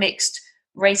why I mixed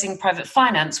raising private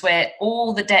finance where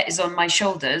all the debt is on my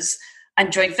shoulders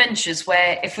and joint ventures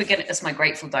where if we're going to, that's my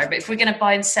grateful diary, but if we're going to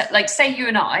buy and sell, like say you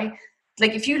and I,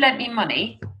 like if you lent me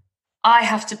money I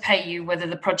have to pay you whether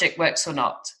the project works or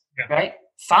not, Yeah. right?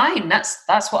 Fine,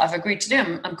 that's what I've agreed to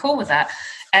do. I'm cool with that.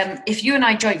 If you and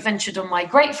I joint ventured on my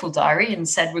Grateful Diary and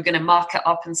said we're going to mark it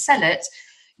up and sell it,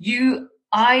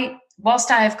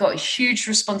 whilst I have got a huge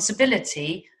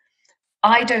responsibility,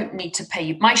 I don't need to pay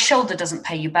you. My shoulder doesn't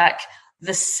pay you back.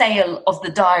 The sale of the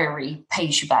diary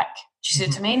pays you back. Do you see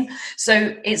what I mean?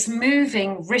 So it's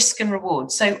moving risk and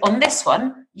reward. So on this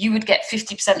one, you would get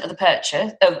 50% of the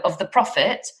purchase of the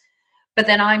profit, but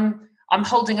then I'm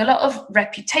holding a lot of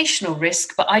reputational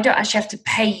risk, but I don't actually have to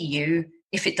pay you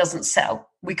if it doesn't sell.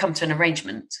 We come to an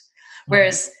arrangement.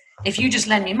 Whereas if you just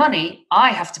lend me money, I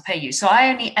have to pay you. So I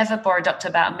only ever borrowed up to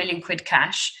about £1 million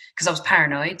cash because I was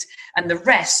paranoid, and the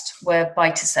rest were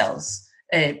buy-to-sells,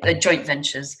 joint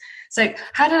ventures. So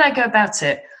how did I go about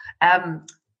it?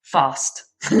 Fast.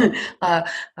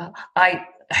 I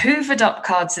hoovered up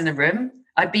cards in the room.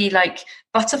 I'd be like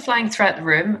butterflying throughout the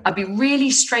room. I'd be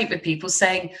really straight with people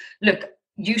saying, look,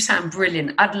 you sound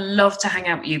brilliant. I'd love to hang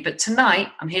out with you, but tonight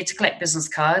I'm here to collect business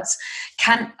cards.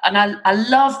 I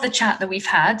love the chat that we've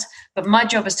had, but my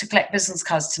job is to collect business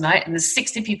cards tonight, and there's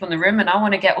 60 people in the room and I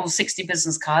want to get all 60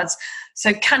 business cards.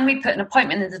 So can we put an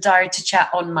appointment in the diary to chat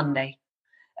on Monday?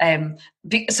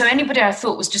 So anybody I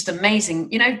thought was just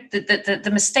amazing. You know,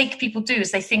 the mistake people do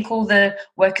is they think all the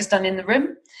work is done in the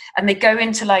room, and they go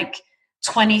into like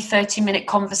 20, 30-minute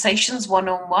conversations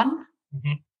one-on-one.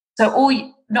 Mm-hmm. So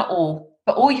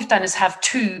all you've done is have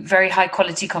 2 very high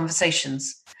quality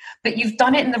conversations, but you've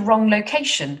done it in the wrong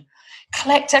location.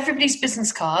 Collect everybody's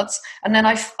business cards. And then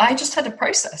I just had a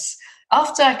process.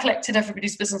 After I collected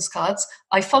everybody's business cards,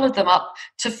 I followed them up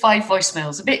to 5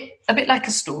 voicemails, a bit like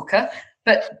a stalker.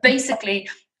 But basically,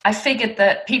 I figured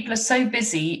that people are so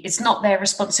busy, it's not their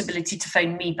responsibility to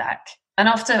phone me back. And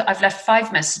after I've left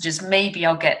 5 messages, maybe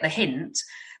I'll get the hint.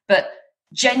 But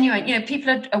genuine, you know,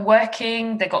 people are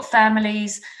working, they've got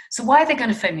families. So why are they going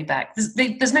to phone me back?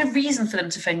 There's no reason for them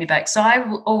to phone me back. So I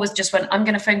always just went, I'm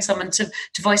going to phone someone to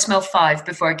voicemail 5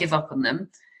 before I give up on them,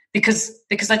 because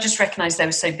I just recognized they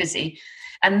were so busy.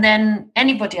 And then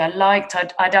anybody I liked,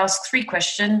 I'd ask 3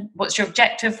 questions. What's your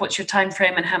objective? What's your time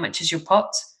frame? And how much is your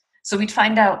pot? So we'd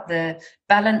find out the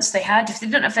balance they had. If they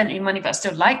didn't have any money, but I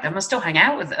still liked them, I still hang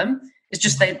out with them. It's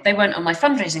just they weren't on my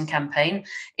fundraising campaign.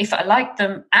 If I liked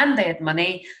them and they had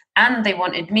money and they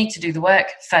wanted me to do the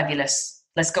work, fabulous.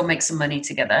 Let's go make some money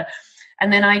together.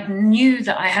 And then I knew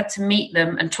that I had to meet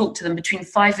them and talk to them between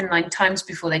 5 and 9 times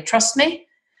before they trust me.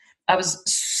 I was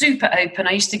super open.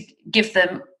 I used to give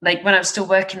them, like when I was still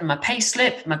working, my pay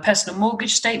slip, my personal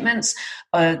mortgage statements.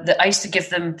 I used to give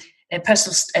them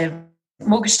personal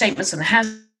mortgage statements on the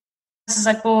houses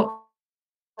I bought,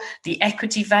 the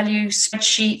equity value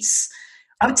spreadsheets.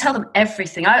 I would tell them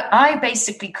everything. I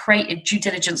basically created due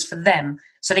diligence for them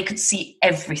so they could see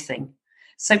everything.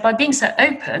 So by being so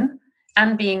open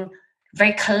and being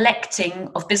very collecting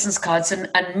of business cards and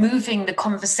moving the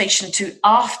conversation to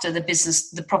after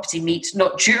the property meet,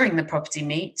 not during the property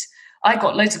meet, I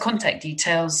got loads of contact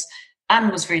details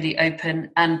and was really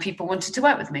open, and people wanted to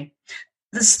work with me.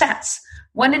 The stats,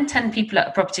 1 in 10 people at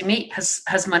a property meet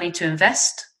has money to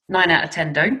invest, 9 out of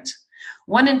 10 don't.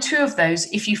 1 in 2 of those,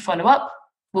 if you follow up,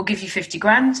 will give you 50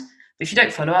 grand. But if you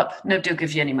don't follow up, nobody will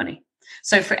give you any money.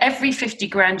 So for every 50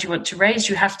 grand you want to raise,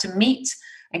 you have to meet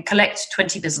and collect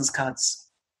 20 business cards.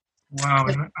 Wow,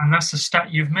 and that's the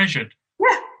stat you've measured?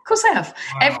 Yeah, of course I have.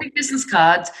 Wow. Every business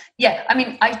card,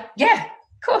 of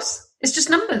course. It's just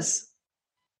numbers.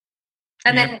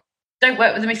 And then don't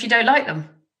work with them if you don't like them.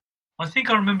 I think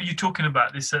I remember you talking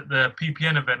about this at the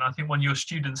PPN event. I think one of your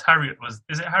students, Harriet,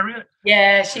 is it Harriet?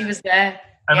 Yeah, she was there.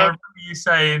 And I remember you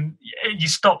saying, you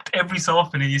stopped every so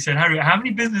often and you said, Harriet, how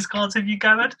many business cards have you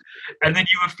gathered? And then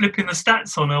you were flipping the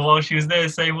stats on her while she was there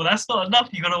saying, well, that's not enough.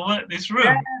 You've got to work this room.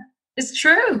 Yeah, it's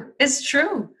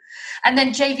true. And then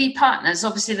JV partners,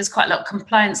 obviously there's quite a lot of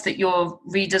compliance that your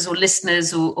readers or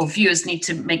listeners or viewers need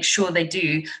to make sure they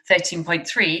do,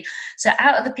 13.3. So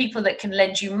out of the people that can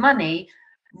lend you money,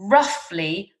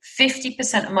 roughly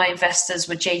 50% of my investors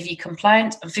were JV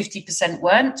compliant and 50%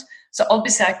 weren't. So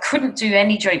obviously I couldn't do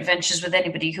any joint ventures with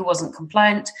anybody who wasn't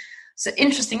compliant. So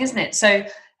interesting, isn't it? So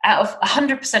out of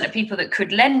 100% of people that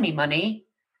could lend me money,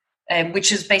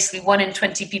 which is basically 1 in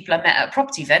 20 people I met at a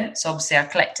property event, so obviously I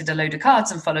collected a load of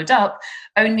cards and followed up,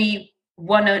 only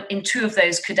 1 in 2 of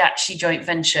those could actually joint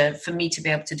venture for me to be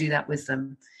able to do that with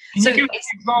them. Can you give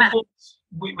examples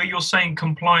where you're saying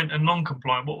compliant and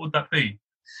non-compliant? What would that be?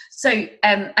 So,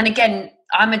 and again,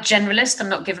 I'm a generalist. I'm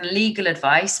not giving legal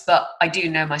advice, but I do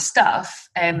know my stuff.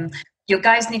 your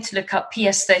guys need to look up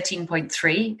PS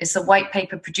 13.3. It's a white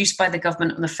paper produced by the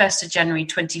government on the 1st of January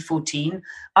 2014.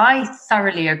 I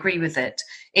thoroughly agree with it.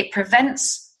 It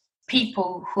prevents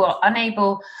people who are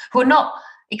not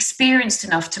experienced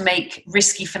enough to make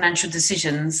risky financial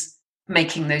decisions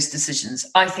making those decisions.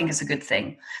 I think it's a good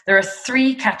thing. There are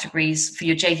 3 categories for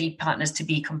your JV partners to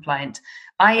be compliant.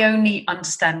 I only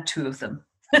understand 2 of them.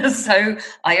 So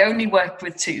I only work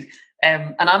with 2.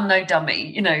 And I'm no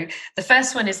dummy. The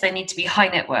first one is they need to be high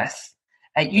net worth.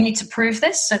 You need to prove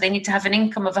this. So they need to have an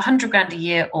income of 100 grand a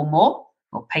year or more,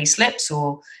 or pay slips,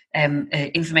 or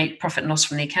informate profit and loss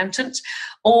from the accountant,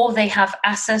 or they have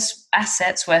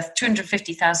assets worth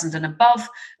 250,000 and above,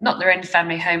 not their own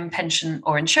family home, pension,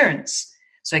 or insurance.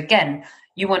 So again,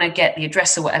 you want to get the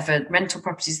address of whatever rental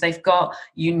properties they've got.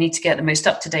 You need to get the most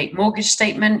up-to-date mortgage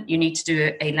statement. You need to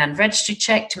do a land registry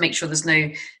check to make sure there's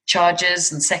no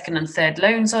charges and second and third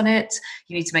loans on it.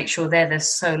 You need to make sure they're the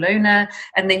sole owner.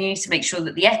 And then you need to make sure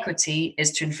that the equity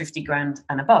is 250 grand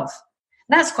and above.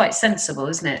 And that's quite sensible,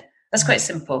 isn't it? That's quite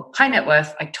simple. High net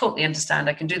worth, I totally understand.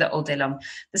 I can do that all day long.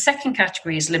 The second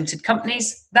category is limited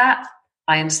companies. That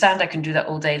I understand. I can do that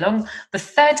all day long. The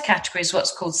third category is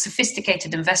what's called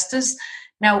sophisticated investors.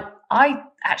 Now, I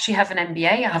actually have an MBA.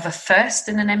 I have a first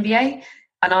in an MBA,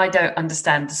 and I don't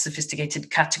understand the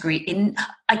sophisticated category.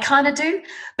 I kind of do,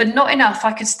 but not enough.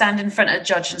 I could stand in front of a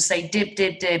judge and say, dib,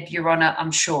 dib, dib, Your Honour,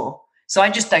 I'm sure. So I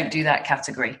just don't do that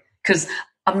category because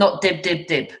I'm not dib, dib,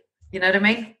 dib. You know what I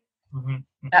mean?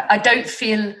 Mm-hmm. I don't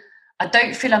feel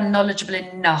I'm knowledgeable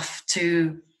enough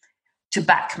to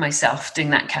back myself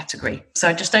doing that category. So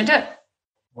I just don't do it.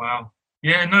 Wow.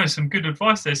 Yeah, no, some good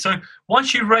advice there. So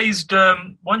once you've raised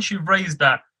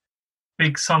that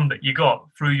big sum that you got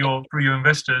through your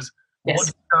investors, yes, what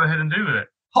did you go ahead and do with it?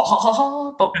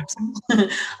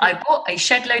 I bought a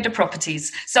shed load of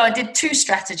properties. So I did 2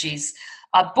 strategies.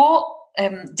 I bought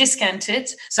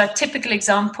discounted. So a typical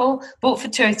example, bought for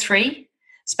 203,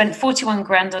 spent 41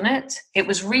 grand on it. It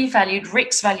was revalued,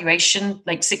 Rick's valuation,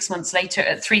 like 6 months later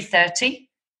at 330.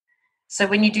 So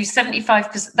when you do 75,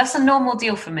 because that's a normal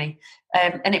deal for me,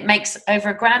 and it makes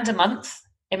over £1,000 a month.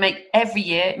 Every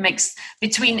year it makes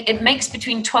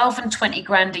between 12 and 20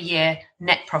 grand a year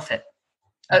net profit.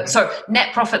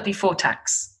 Net profit before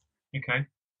tax. Okay.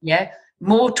 Yeah,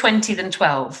 more 20 than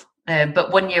 12.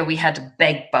 But one year we had a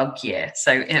big bug year,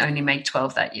 so it only made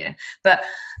 12 that year. But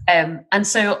and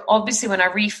so obviously when I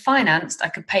refinanced, I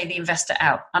could pay the investor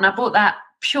out, and I bought that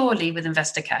purely with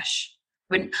investor cash.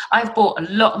 When I've bought a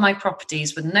lot of my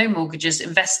properties with no mortgages,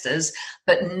 investors,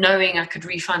 but knowing I could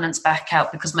refinance back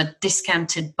out because my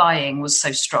discounted buying was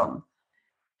so strong.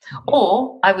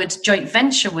 Or I would joint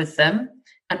venture with them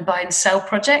and buy and sell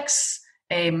projects.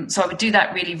 So I would do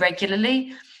that really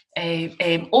regularly.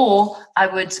 Or I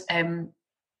would, So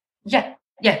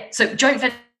joint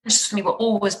ventures for me were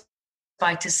always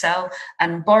buy to sell,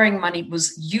 and borrowing money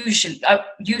was usually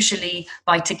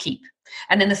buy to keep.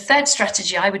 And then the third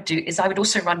strategy I would do is I would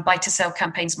also run buy to sell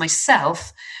campaigns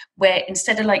myself, where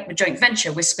instead of like the joint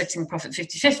venture, we're splitting the profit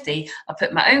 50-50, I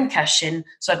put my own cash in,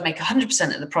 so I'd make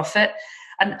 100% of the profit.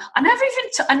 And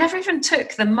I never even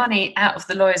took the money out of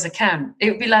the lawyer's account. It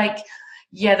would be like,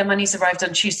 yeah, the money's arrived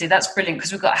on Tuesday. That's brilliant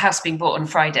because we've got a house being bought on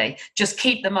Friday. Just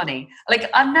keep the money. Like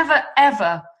I never,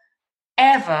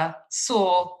 ever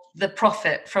saw the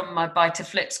profit from my buy to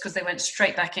flips because they went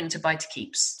straight back into buy to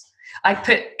keeps. I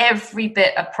put every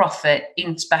bit of profit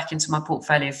back into my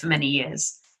portfolio for many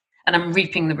years, and I'm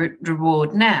reaping the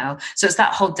reward now. So it's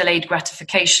that whole delayed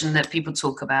gratification that people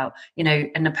talk about,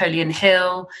 and Napoleon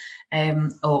Hill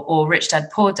or Rich Dad,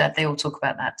 Poor Dad, they all talk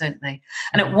about that, don't they?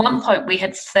 And at one point we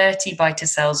had 30 buy to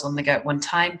sells on the go at one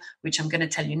time, which I'm going to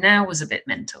tell you now was a bit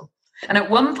mental. And at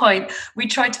one point we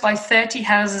tried to buy 30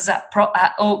 houses at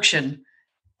auction,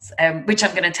 which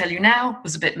I'm going to tell you now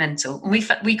was a bit mental.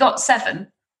 And we got 7.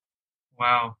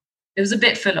 Wow. It was a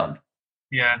bit full on.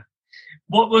 Yeah.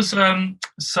 What was,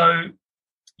 so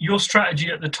your strategy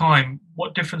at the time,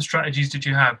 what different strategies did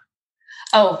you have?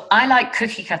 Oh, I like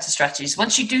cookie cutter strategies.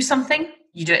 Once you do something,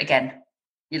 you do it again.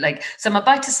 So my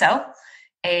buy to sell,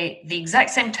 the exact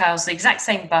same tiles, the exact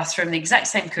same bathroom, the exact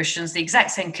same cushions, the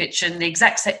exact same kitchen, the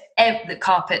exact same, the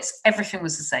carpets, everything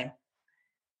was the same.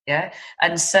 Yeah.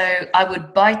 And so I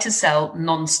would buy to sell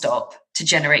non-stop to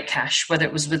generate cash, whether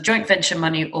it was with joint venture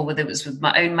money or whether it was with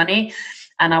my own money.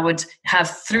 And I would have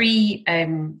 3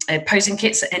 posing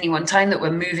kits at any one time that were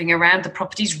moving around the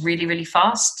properties really, really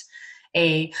fast.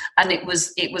 And it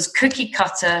was cookie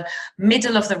cutter,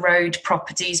 middle of the road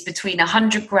properties between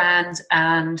 100 grand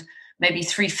and maybe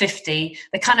 350.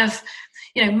 The kind of,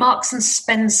 Marks and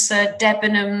Spencer,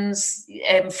 Debenhams,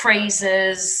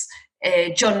 Frasers,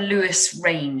 John Lewis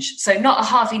range. So not a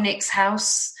Harvey Nicks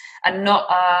house and not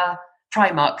a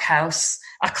Primark house,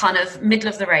 a kind of middle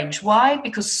of the range. Why?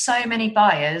 Because so many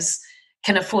buyers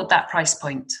can afford that price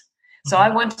point. So I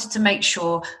wanted to make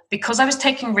sure, because I was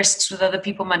taking risks with other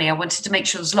people's money, I wanted to make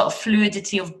sure there's a lot of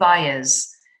fluidity of buyers.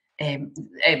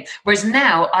 Whereas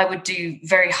now I would do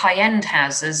very high-end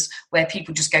houses where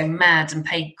people just go mad and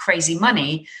pay crazy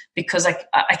money because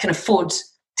I can afford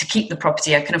to keep the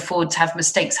property. I can afford to have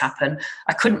mistakes happen.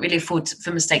 I couldn't really afford for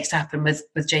mistakes to happen with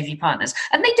JV partners.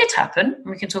 And they did happen, and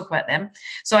we can talk about them.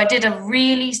 So I did a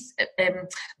really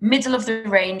middle of the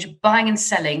range buying and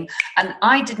selling, and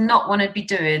I did not want to be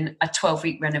doing a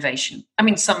 12-week renovation. I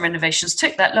mean, some renovations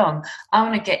took that long. I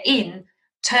want to get in,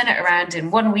 turn it around in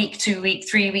 1 week, 2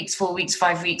 weeks, 3 weeks, 4 weeks,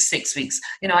 5 weeks, 6 weeks.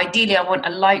 Ideally I want a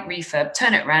light refurb,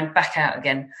 turn it around, back out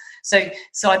again. So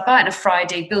I'd buy it on a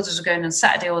Friday, builders were going on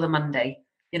Saturday or the Monday.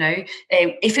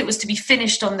 If it was to be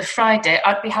finished on the Friday,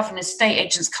 I'd be having estate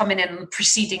agents coming in on the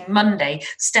preceding Monday,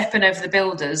 stepping over the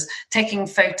builders, taking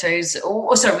photos,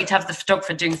 we'd have the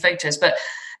photographer doing photos, but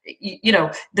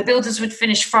the builders would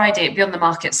finish Friday, it'd be on the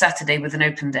market Saturday with an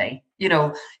open day.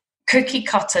 Cookie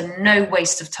cutter, no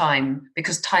waste of time,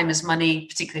 because time is money,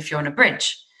 particularly if you're on a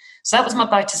bridge. So that was my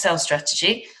buy to sell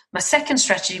strategy. My second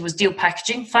strategy was deal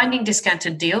packaging, finding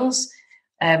discounted deals,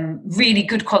 really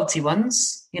good quality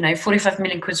ones, 45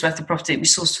 million quid's worth of property we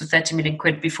sourced for 30 million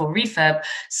quid before refurb,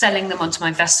 selling them onto my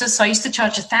investors. So I used to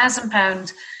charge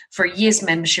 £1,000 for a year's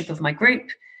membership of my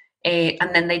group,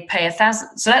 and then they'd pay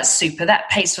 £1,000. So that's super. That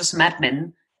pays for some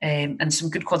admin and some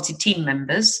good quality team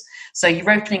members. So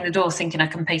you're opening the door thinking I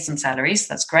can pay some salaries.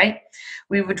 That's great.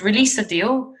 We would release a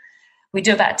deal. We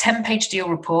do about a 10-page deal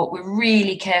report. We're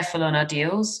really careful on our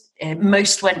deals. So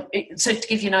to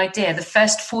give you an idea, the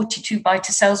first 42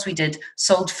 buy-to-sells we did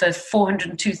sold for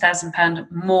 £402,000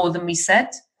 more than we said,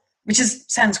 which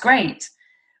sounds great.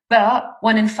 But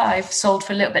 1 in 5 sold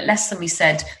for a little bit less than we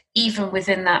said, even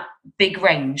within that big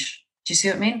range. Do you see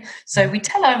what I mean? So we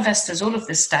tell our investors all of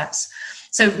the stats.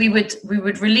 So we would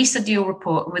release a deal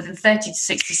report, and within 30 to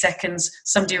 60 seconds,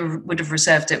 somebody would have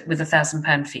reserved it with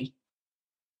 £1,000 fee.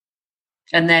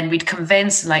 And then we'd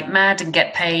convince like mad and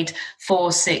get paid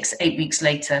 4, 6, 8 weeks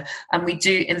later. And we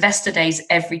do investor days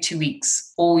every 2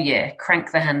 weeks, all year,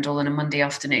 crank the handle on a Monday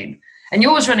afternoon. And you're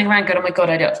always running around going, oh my God,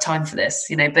 I don't have time for this,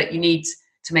 but you need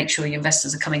to make sure your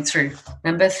investors are coming through.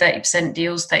 Remember, 30%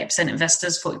 deals, 30%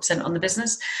 investors, 40% on the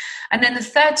business. And then the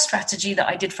third strategy that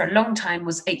I did for a long time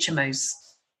was HMOs.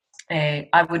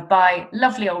 I would buy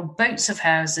lovely old boats of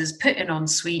houses, put in en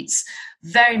suites,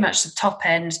 very much the top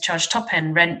end, charge top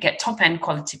end rent, get top end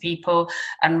quality people,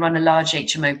 and run a large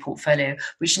HMO portfolio,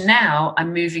 which now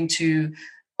I'm moving to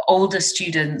older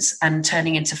students and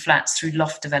turning into flats through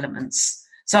loft developments.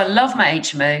 So I love my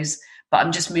HMOs, but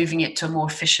I'm just moving it to a more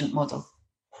efficient model.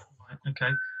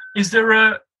 Okay. Is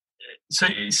there so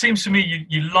it seems to me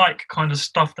you like kind of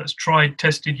stuff that's tried,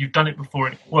 tested, you've done it before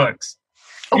and it works.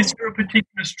 Is there a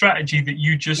particular strategy that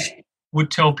you just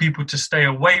would tell people to stay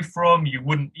away from? You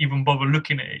wouldn't even bother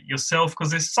looking at it yourself?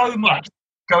 Because there's so much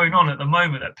going on at the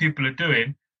moment that people are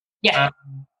doing. Yeah.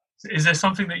 Is there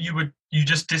something that you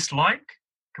just dislike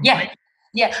completely?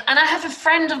 Yeah. And I have a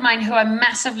friend of mine who I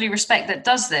massively respect that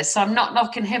does this, so I'm not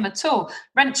knocking him at all.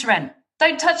 Rent to rent.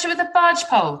 Don't touch it with a barge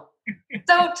pole.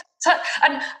 Don't touch.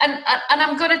 And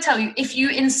I'm going to tell you, if you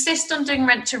insist on doing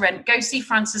rent to rent, go see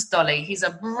Francis Dolly. He's a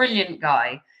brilliant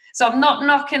guy. So I'm not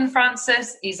knocking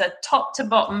Francis. He's a top to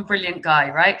bottom brilliant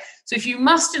guy, right? So if you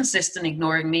must insist on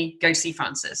ignoring me, go see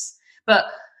Francis. But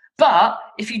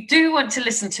if you do want to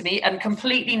listen to me, and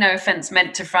completely no offense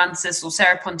meant to Francis or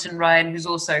Sarah Ponton Ryan, who's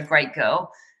also a great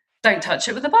girl, don't touch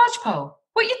it with a barge pole.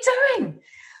 What are you doing?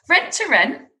 Rent to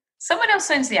rent, someone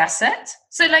else owns the asset.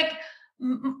 So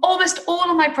almost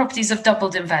all of my properties have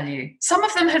doubled in value. Some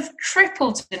of them have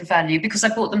tripled in value because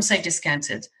I bought them so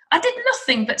discounted. I did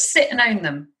nothing but sit and own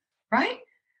them, right?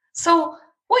 So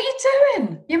what are you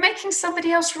doing? You're making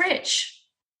somebody else rich.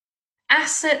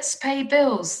 Assets pay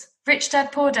bills. Rich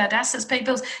dad, poor dad, assets pay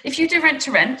bills. If you do rent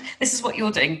to rent, this is what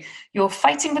you're doing. You're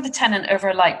fighting with the tenant over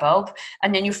a light bulb,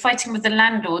 and then you're fighting with the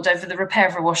landlord over the repair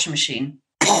of a washing machine.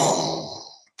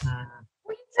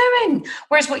 Doing.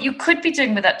 Whereas what you could be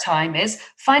doing with that time is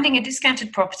finding a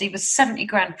discounted property with 70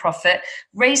 grand profit,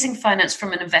 raising finance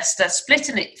from an investor,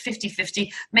 splitting it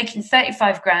 50-50, making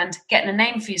 35 grand, getting a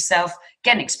name for yourself,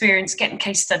 getting experience, getting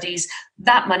case studies.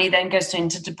 That money then goes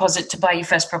into deposit to buy your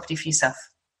first property for yourself.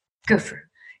 Go for it.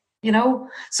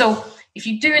 So if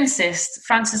you do insist,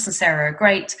 Francis and Sarah are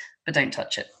great, but don't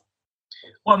touch it.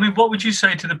 Well, I mean, what would you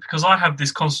say to because I have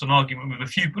this constant argument with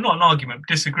a few, but not an argument,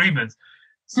 disagreement.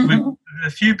 with a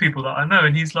few people that I know,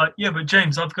 and he's like, yeah, but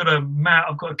James, I've got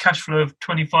a cash flow of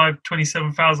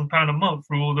 27,000 pound a month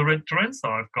through all the rent to rents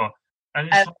that I've got. And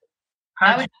it's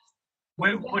like,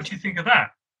 what do you think of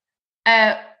that?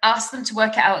 Ask them to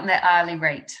work it out on their hourly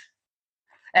rate.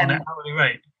 On their hourly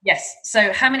rate? Yes.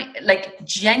 So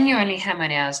genuinely, how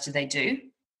many hours do they do?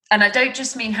 And I don't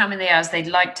just mean how many hours they'd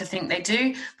like to think they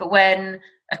do, but when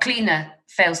a cleaner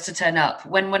fails to turn up,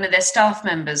 when one of their staff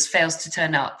members fails to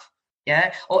turn up,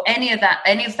 yeah, or any of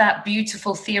that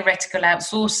beautiful theoretical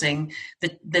outsourcing,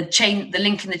 the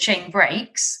link in the chain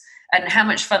breaks, and how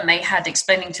much fun they had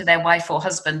explaining to their wife or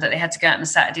husband that they had to go out on a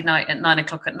Saturday night at 9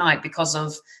 o'clock at night because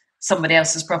of somebody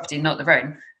else's property, not their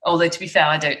own. Although, to be fair,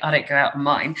 I don't go out on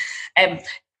mine.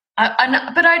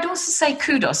 But I'd also say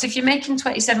kudos. If you're making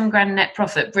 27 grand net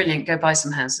profit, brilliant, go buy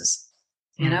some houses,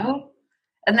 you know?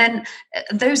 And then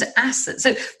those assets.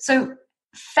 So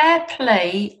fair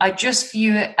play, I just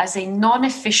view it as a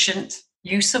non-efficient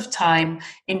use of time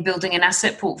in building an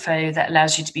asset portfolio that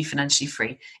allows you to be financially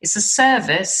free. It's a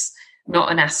service,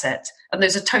 not an asset. And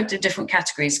those are totally different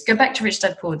categories. Go back to Rich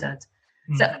Dad, Poor Dad.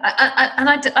 So,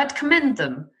 I'd commend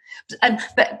them.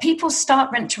 But people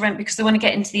start rent to rent because they want to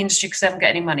get into the industry because they haven't got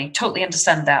any money. Totally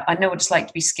understand that. I know what it's like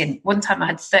to be skint. One time I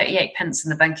had 38 pence in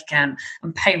the bank account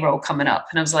and payroll coming up.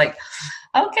 And I was like,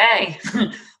 okay,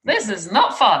 this is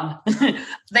not fun.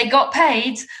 They got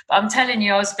paid, but I'm telling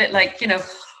you, I was a bit like,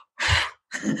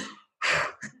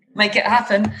 make it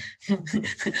happen.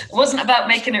 It wasn't about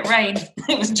making it rain.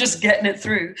 It was just getting it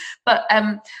through. But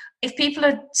if people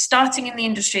are starting in the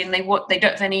industry and they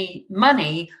don't have any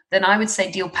money, then I would say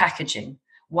deal packaging.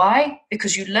 Why?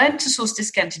 Because you learn to source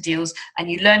discounted deals and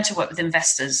you learn to work with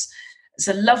investors. It's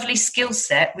a lovely skill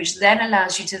set, which then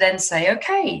allows you to then say,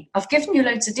 okay, I've given you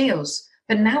loads of deals,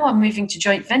 but now I'm moving to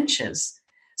joint ventures.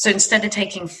 So instead of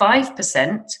taking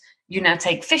 5%, you now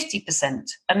take 50%.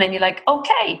 And then you're like,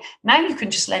 okay, now you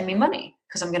can just lend me money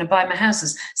because I'm going to buy my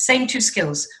houses. Same two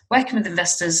skills, working with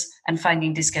investors and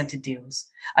finding discounted deals.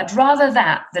 I'd rather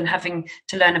that than having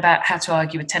to learn about how to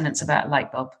argue with tenants about a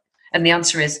light bulb. And the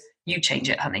answer is, you change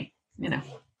it, honey.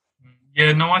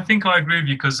 Yeah, no, I think I agree with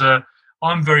you because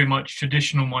I'm very much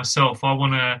traditional myself. I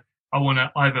want to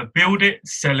either build it,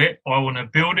 sell it, or I want to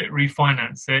build it,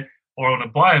 refinance it, or I want to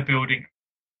buy a building,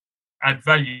 add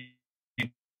value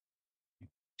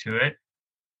to it.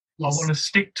 Yes. I want to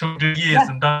stick to the years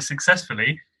and done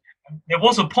successfully. There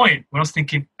was a point when I was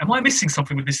thinking, am I missing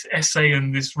something with this essay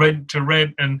and this rent to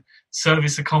rent and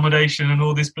service accommodation and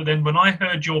all this? But then when I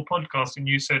heard your podcast and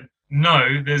you said,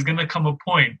 no, there's going to come a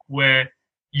point where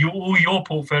all your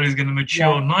portfolio is going to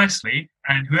mature nicely,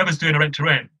 and whoever's doing a rent to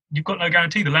rent, you've got no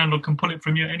guarantee. The landlord can pull it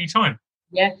from you at any time.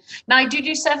 Yeah. Now, I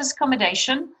do service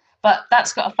accommodation, but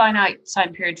that's got a finite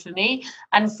time period for me.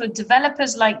 And for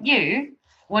developers like you,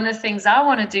 one of the things I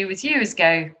want to do with you is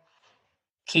go,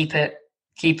 keep it.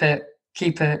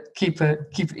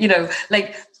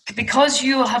 Because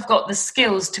you have got the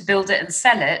skills to build it and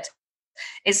sell it,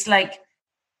 it's like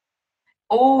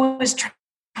always try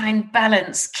and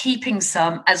balance keeping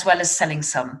some as well as selling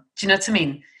some. Do you know what I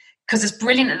mean? Because it's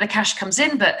brilliant that the cash comes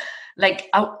in, but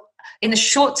in the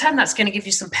short term, that's going to give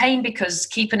you some pain because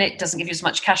keeping it doesn't give you as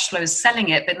much cash flow as selling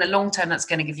it. But in the long term, that's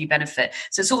going to give you benefit.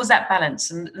 So it's always that balance.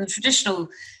 And the traditional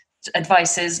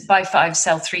advice is buy 5,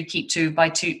 sell 3, keep 2, buy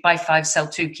 5, sell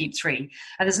 2, keep 3.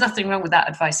 And there's nothing wrong with that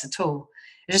advice at all.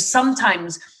 It's just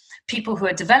sometimes people who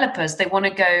are developers, they want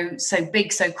to go so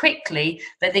big so quickly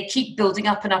that they keep building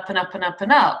up and up and up and up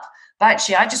and up. But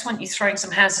actually, I just want you throwing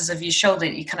some houses over your shoulder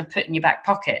that you kind of put in your back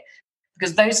pocket,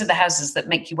 because those are the houses that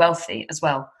make you wealthy as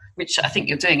well, which I think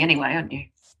you're doing anyway, aren't you?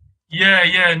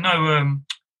 Yeah, no.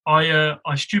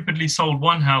 I stupidly sold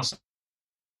one house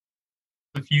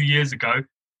a few years ago,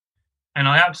 and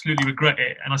I absolutely regret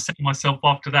it. And I said to myself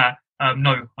after that,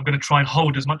 no, I'm going to try and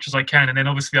hold as much as I can. And then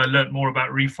obviously I learned more about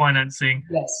refinancing,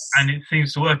 and it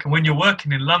seems to work. And when you're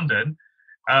working in London,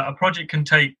 a project can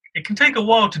take a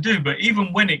while to do, but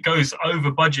even when it goes over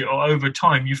budget or over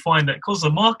time, you find that because the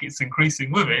market's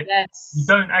increasing with it, you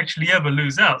don't actually ever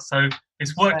lose out. So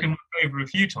it's worked in my favour a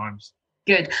few times.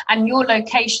 Good. And your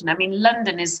location, I mean,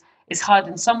 London is hard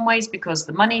in some ways because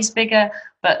the money's bigger,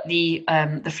 but the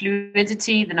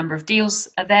fluidity, the number of deals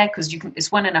are there because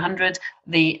it's 1 in 100.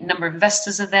 The number of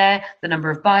investors are there, the number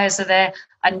of buyers are there,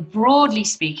 and broadly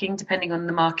speaking, depending on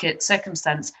the market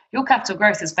circumstance, your capital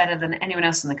growth is better than anyone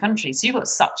else in the country. So you've got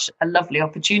such a lovely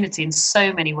opportunity in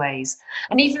so many ways,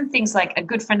 and even things like a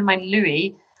good friend of mine,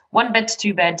 Louis, 1 bed to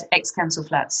 2 bed ex-council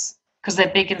flats because they're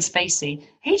big and spacey.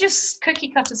 He just cookie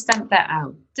cutter stamped that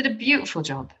out. Did a beautiful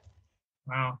job.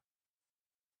 Wow.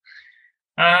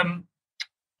 I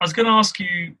was going to ask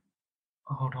you,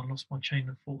 Oh, hold on, I lost my chain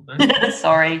of thought there.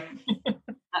 Sorry,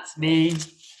 that's me.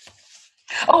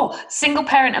 Oh, single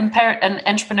parent and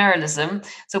entrepreneurialism.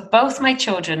 So both my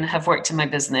children have worked in my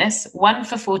business. One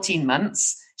for 14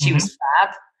 months. She was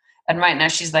fab. And right now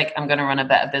she's like, I'm going to run a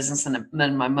better business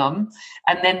than my mum.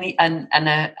 And then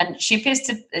and she appears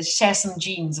to share some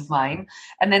genes of mine.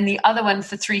 And then the other one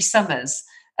for 3 summers.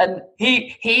 And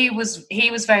he was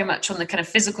very much on the kind of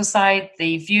physical side,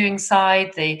 the viewing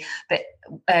side, the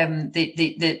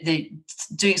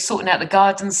doing, sorting out the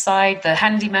garden side, the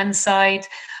handyman side.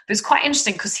 But it's quite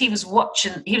interesting because he was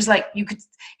watching. He was like,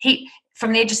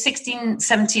 from the age of 16,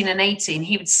 17 and 18,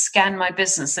 he would scan my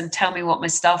business and tell me what my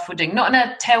staff were doing, not in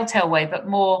a telltale way, but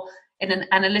more in an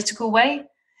analytical way.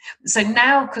 So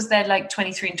now, because they're like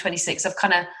 23 and 26, I've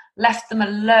kind of left them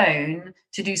alone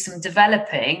to do some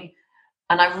developing.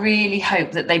 And I really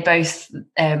hope that they both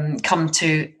come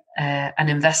to an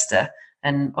investor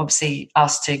and obviously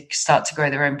ask to start to grow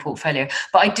their own portfolio.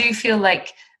 But I do feel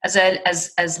like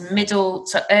as middle,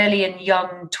 so early and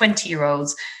young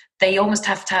 20-year-olds, they almost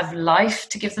have to have life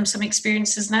to give them some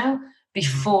experiences now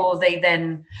before they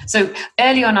then. So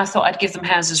early on, I thought I'd give them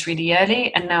houses really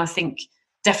early. And now I think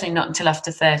definitely not until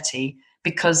after 30,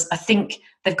 because I think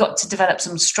they've got to develop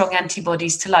some strong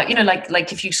antibodies to life. You know,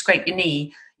 like if you scrape your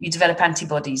knee, you develop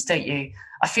antibodies, don't you?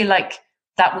 I feel like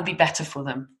that will be better for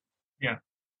them. Yeah.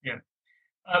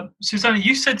 Susannah,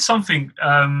 you said something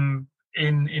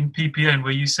in PPN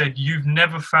where you said you've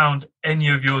never found any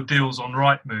of your deals on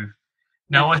Rightmove.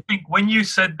 Now, I think when you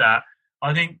said that,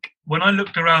 I think when I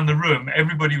looked around the room,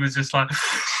 everybody was just like,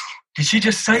 did she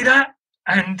just say that?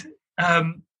 And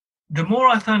the more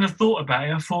I kind of thought about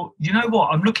it, I thought, you know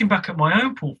what? I'm looking back at my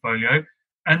own portfolio,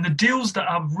 and the deals that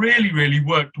have really, really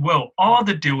worked well are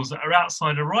the deals that are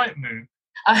outside of Rightmove.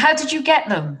 How did you get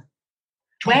them?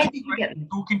 Where did you get them?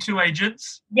 Talking to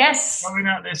agents. Yes. Going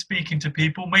out there, speaking to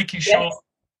people, making sure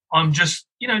I'm just,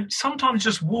 sometimes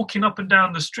just walking up and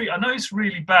down the street. I know it's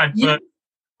really bad, but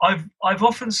I've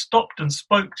often stopped and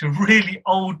spoke to really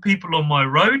old people on my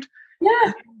road.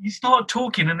 Yeah. You start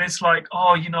talking and it's like,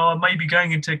 I may be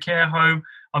going into a care home.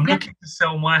 I'm looking to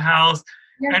sell my house.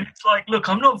 Yeah. And it's like, look,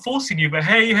 I'm not forcing you, but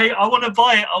hey, I want to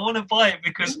buy it. I want to buy it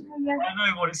because I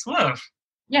know what it's worth.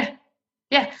 Yeah.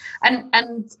 Yeah.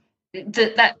 And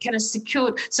that kind of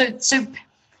secured. So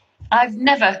I've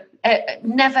never,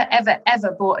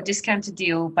 ever bought a discounted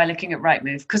deal by looking at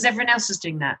Rightmove because everyone else is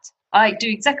doing that. I do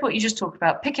exactly what you just talked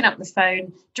about, picking up the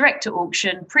phone, direct to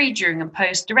auction, pre, during and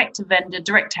post, direct to vendor,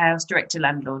 direct to house, direct to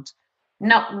landlord.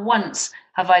 Not once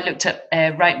have I looked at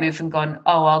Rightmove and gone,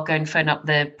 I'll go and phone up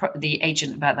the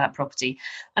agent about that property.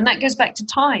 And that goes back to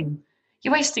time.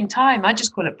 You're wasting time. I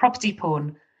just call it property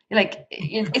porn. Like,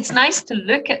 it's nice to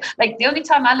look at, like, the only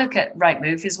time I look at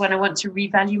Rightmove is when I want to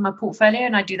revalue my portfolio,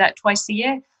 and I do that twice a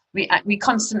year. We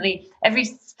constantly, every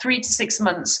 3 to 6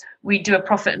 months, we do a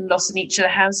profit and loss in each of the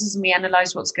houses, and we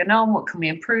analyse what's going on, what can we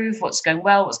improve, what's going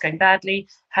well, what's going badly,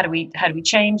 how do we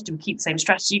change, do we keep the same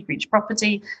strategy for each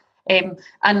property, and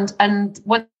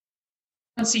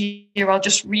once a year I'll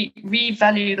just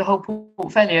revalue the whole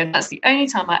portfolio, and that's the only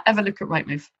time I ever look at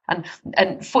Rightmove.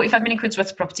 And 45 million quid's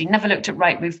worth of property, never looked at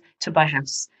Rightmove to buy a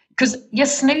house because you're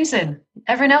snoozing.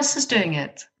 Everyone else is doing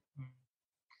it.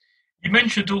 You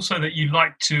mentioned also that you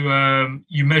like to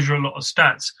you measure a lot of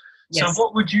stats. Yes. So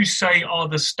what would you say are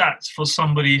the stats for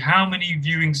somebody? How many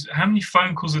viewings, how many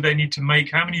phone calls do they need to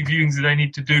make? How many viewings do they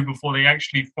need to do before they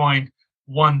actually find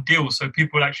one deal, so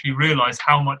people actually realise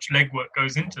how much legwork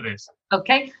goes into this?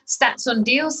 Okay, stats on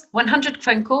deals: 100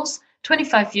 phone calls,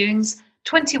 25 viewings,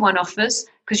 21 offers,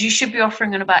 because you should be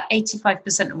offering on about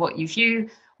 85% of what you view,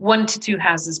 1 to 2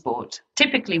 houses bought,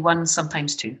 typically 1,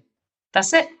 sometimes 2.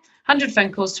 That's it. 100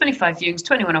 phone calls, 25 viewings,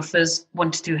 21 offers,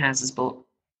 1 to 2 houses bought.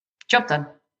 Job done.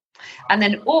 And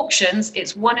then auctions,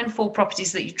 it's 1 in 4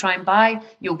 properties that you try and buy,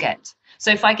 you'll get.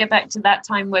 So if I get back to that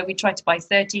time where we tried to buy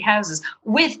 30 houses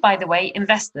with, by the way,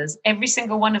 investors, every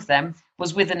single one of them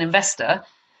was with an investor,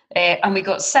 and we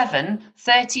got 7,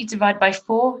 30 divided by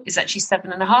 4 is actually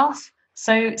 7.5.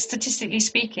 So statistically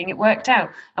speaking, it worked out.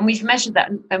 And we've measured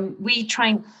that. And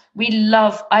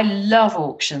I love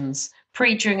auctions,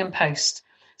 pre, during and post.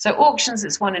 So auctions,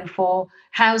 it's 1 in 4.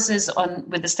 Houses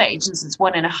with estate agents, it's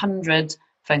 1 in 100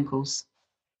 phone calls.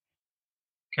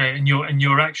 Okay, and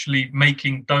you're actually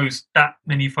making that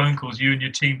many phone calls, you and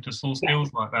your team, to source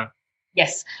deals like that.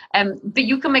 Yes, but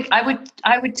you can make. I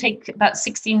would take about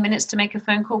 16 minutes to make a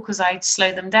phone call because I'd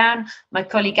slow them down. My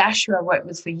colleague Ash, who I worked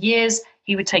with for years,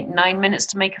 he would take 9 minutes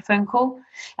to make a phone call,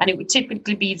 and it would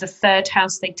typically be the third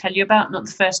house they tell you about, not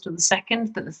the first or the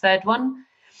second, but the third one.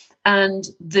 And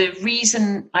the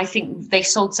reason I think they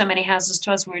sold so many houses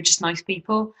to us, we were just nice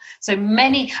people. So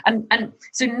many, and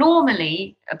so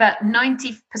normally about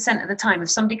 90% of the time,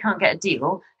 if somebody can't get a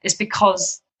deal, it's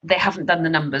because they haven't done the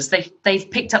numbers.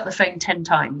 They've picked up the phone 10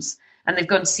 times and they've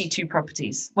gone to see 2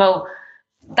 properties. Well,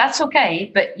 that's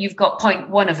okay, but you've got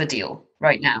 0.1 of a deal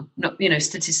right now, not,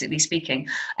 statistically speaking.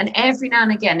 And every now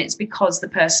and again, it's because the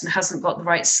person hasn't got the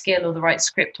right skill or the right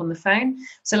script on the phone.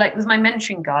 So like with my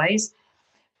mentoring guys,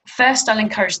 first I'll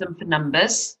encourage them for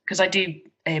numbers, because I do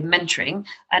mentoring,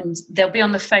 and they'll be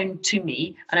on the phone to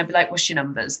me and I'll be like, what's your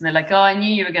numbers? And they're like, oh, I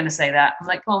knew you were going to say that. I'm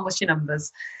like, go on, what's your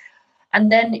numbers? And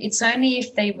then it's only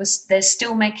if they're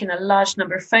still making a large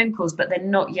number of phone calls, but they're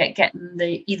not yet getting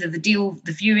either the deal,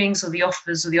 the viewings, or the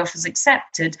offers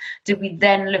accepted, do we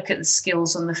then look at the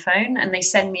skills on the phone, and they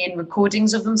send me in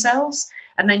recordings of themselves.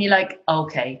 And then you're like,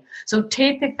 okay. So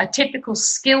a typical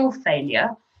skill failure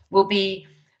will be,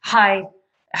 hi,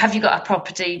 have you got a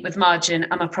property with margin?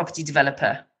 I'm a property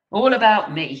developer. All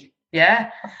about me. Yeah.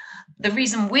 The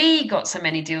reason we got so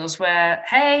many deals were,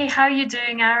 hey, how are you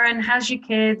doing, Aaron? How's your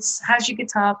kids? How's your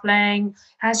guitar playing?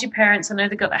 How's your parents? I know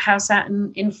they got the house out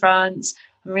in France.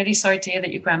 I'm really sorry to hear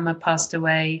that your grandma passed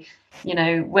away. When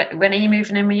are you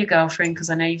moving in with your girlfriend?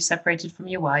 Because I know you've separated from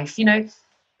your wife.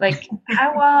 Like,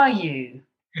 how are you?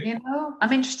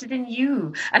 I'm interested in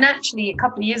you. And actually, a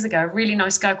couple of years ago, a really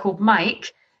nice guy called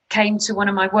Mike came to one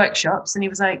of my workshops, and he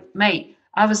was like, mate,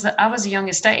 I was a young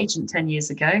estate agent 10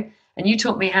 years ago. And you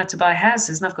taught me how to buy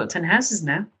houses, and I've got 10 houses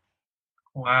now.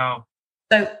 Wow.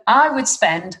 So I would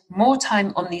spend more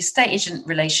time on the estate agent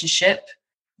relationship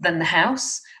than the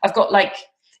house. I've got like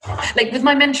with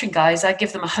my mentoring guys, I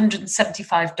give them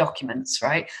 175 documents,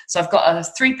 right? So I've got a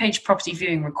 3-page property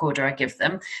viewing recorder I give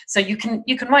them. So you can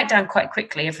write down quite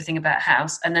quickly everything about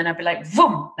house, and then I'd be like,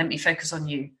 boom, let me focus on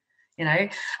you.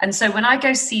 And so when I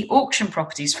go see auction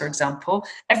properties, for example,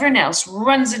 everyone else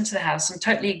runs into the house and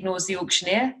totally ignores the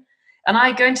auctioneer. And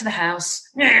I go into the house,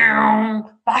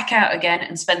 back out again,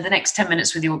 and spend the next 10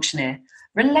 minutes with the auctioneer.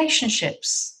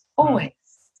 Relationships, always.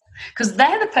 Because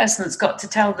they're the person that's got to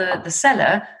tell the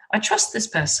seller, I trust this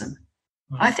person.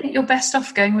 I think you're best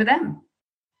off going with them.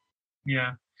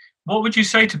 Yeah. What would you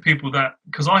say to people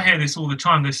because I hear this all the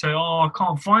time, they say, oh, I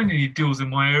can't find any deals in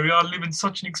my area. I live in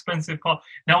such an expensive part.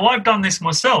 Now, I've done this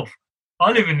myself.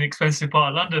 I live in an expensive part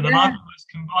of London, and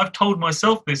I've told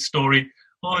myself this story.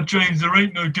 Oh, James, there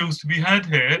ain't no deals to be had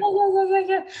here.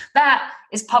 Yeah. That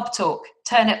is pub talk.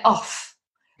 Turn it off.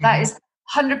 That is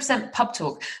 100% pub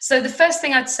talk. So the first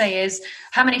thing I'd say is,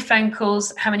 how many phone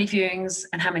calls, how many viewings,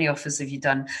 and how many offers have you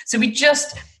done? So we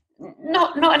just,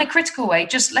 not in a critical way,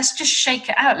 let's just shake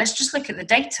it out. Let's just look at the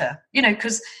data,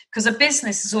 because a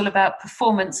business is all about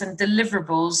performance and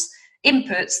deliverables,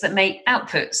 inputs that make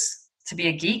outputs, to be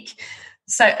a geek.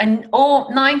 So, and all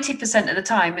 90% of the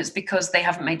time, it's because they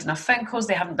haven't made enough phone calls,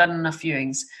 they haven't done enough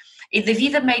viewings. They've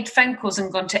either made phone calls and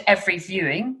gone to every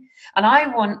viewing, and I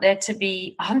want there to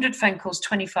be 100 phone calls,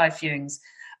 25 viewings,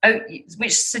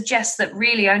 which suggests that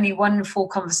really only 1 in 4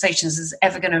 conversations is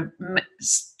ever going to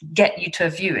get you to a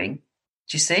viewing.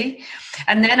 Do you see?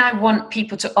 And then I want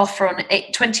people to offer on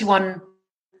 21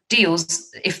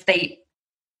 deals if they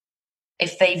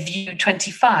view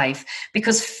 25,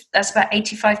 because that's about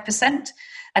 85%.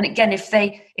 And again, if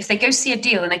they go see a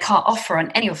deal and they can't offer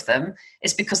on any of them,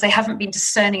 it's because they haven't been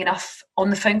discerning enough on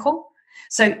the phone call.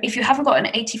 So if you haven't got an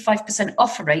 85%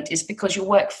 offer rate, it's because your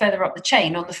work further up the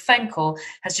chain on the phone call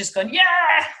has just gone,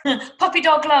 yeah, puppy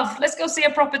dog love, let's go see a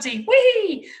property,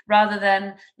 whee! Rather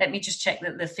than, let me just check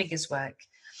that the figures work.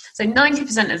 So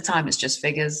 90% of the time, it's just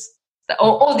figures.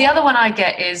 Or the other one I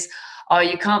get is, oh,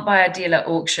 you can't buy a deal at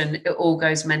auction, it all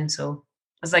goes mental.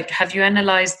 I was like, have you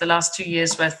analysed the last 2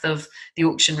 years worth of the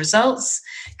auction results?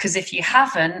 Because if you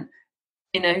haven't,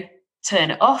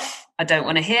 turn it off. I don't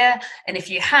want to hear. And if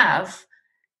you have,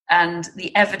 and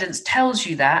the evidence tells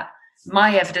you that,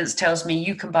 my evidence tells me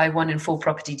you can buy 1 in 4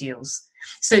 property deals.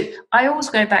 So I always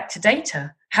go back to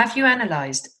data. Have you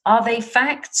analysed? Are they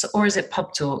facts or is it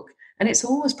pub talk? And it's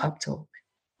always pub talk.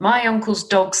 My uncle's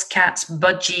dogs, cats,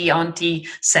 budgie, auntie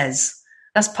says.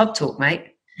 That's pub talk, mate.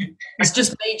 It's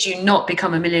just made you not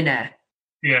become a millionaire.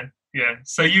 Yeah.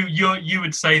 So you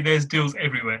would say there's deals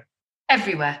everywhere?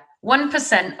 Everywhere.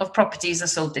 1% of properties are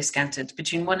sold discounted,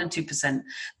 between 1% and 2%.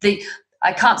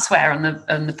 I can't swear on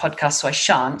the podcast, so I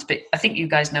shan't, but I think you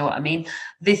guys know what I mean.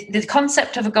 The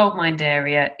concept of a gold mine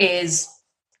area is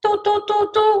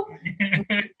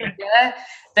yeah,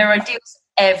 there are deals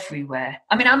everywhere.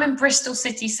 I mean, I'm in Bristol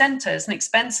city centre. It's an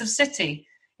expensive city.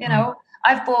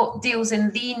 I've bought deals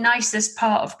in the nicest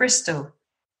part of Bristol.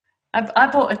 I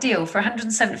bought a deal for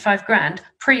 175 grand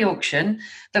pre-auction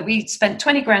that we spent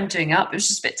 20 grand doing up. It was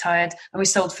just a bit tired, and we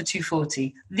sold for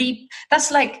 240.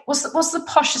 That's like, what's the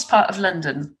poshest part of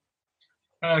London?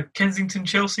 Kensington,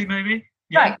 Chelsea, maybe.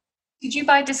 Yeah. Right. Could you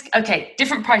buy okay,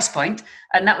 different price point,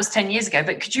 and that was 10 years ago,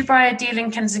 but could you buy a deal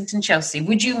in Kensington, Chelsea?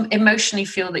 Would you emotionally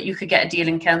feel that you could get a deal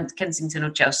in Kensington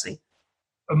or Chelsea?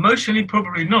 Emotionally,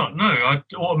 probably not. No, I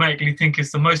automatically think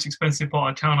it's the most expensive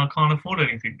part of town. I can't afford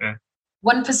anything there.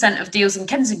 1% of deals in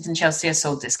Kensington, Chelsea are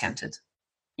sold discounted.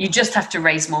 You just have to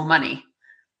raise more money.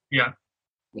 Yeah.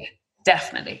 Yeah,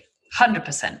 definitely.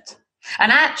 100%.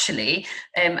 And actually,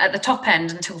 at the top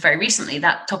end, until very recently,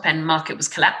 that top end market was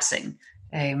collapsing,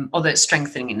 although it's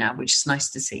strengthening now, which is nice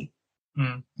to see.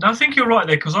 Mm. I think you're right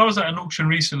there, because I was at an auction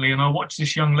recently and I watched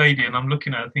this young lady and I'm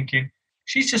looking at her thinking,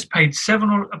 she's just paid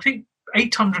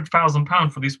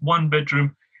 £800,000 for this one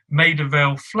bedroom Maida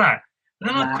Vale flat. And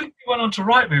then I quickly went on to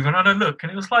Rightmove and had a look,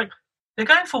 and it was like, they're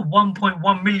going for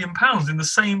 £1.1 million in the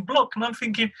same block. And I'm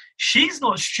thinking, she's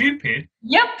not stupid.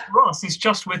 Yep. For us, it's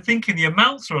just we're thinking the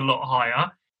amounts are a lot higher.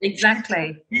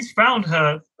 Exactly. He's found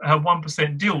her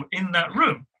 1% deal in that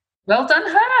room. Well done,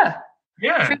 her.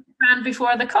 Yeah. 50 grand before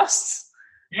other costs.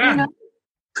 Yeah. You know?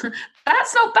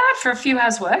 That's not bad for a few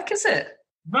hours' work, is it?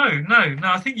 No.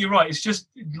 I think you're right. It's just,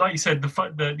 like you said,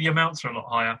 the amounts are a lot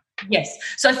higher. Yes.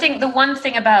 So I think the one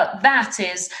thing about that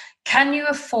is, can you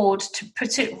afford to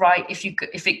put it right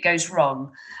if it goes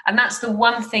wrong? And that's the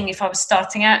one thing, if I was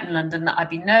starting out in London, that I'd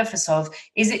be nervous of.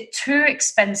 Is it too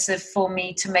expensive for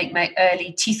me to make my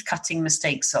early teeth-cutting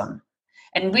mistakes on?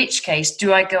 In which case,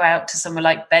 do I go out to somewhere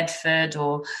like Bedford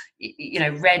or,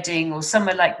 Reading or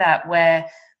somewhere like that, where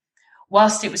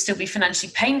whilst it would still be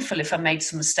financially painful if I made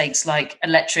some mistakes like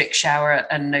electric shower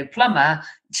and no plumber,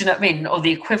 do you know what I mean? Or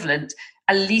the equivalent,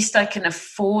 at least I can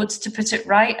afford to put it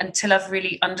right until I've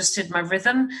really understood my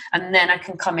rhythm, and then I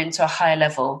can come into a higher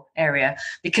level area.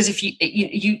 Because if you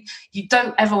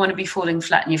don't ever want to be falling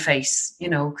flat in your face,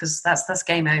 because that's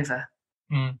game over.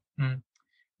 Mm-hmm.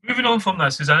 Moving on from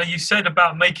that, Susannah, you said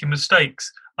about making mistakes.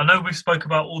 I know we've spoke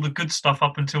about all the good stuff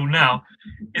up until now.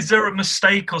 Is there a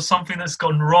mistake or something that's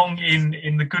gone wrong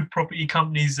in the Good Property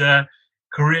Company's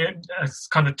career,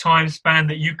 kind of time span,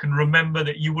 that you can remember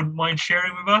that you wouldn't mind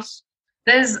sharing with us?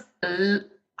 There's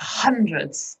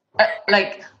hundreds,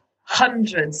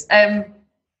 hundreds. Oh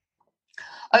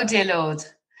dear Lord.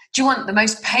 Do you want the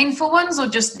most painful ones or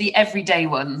just the everyday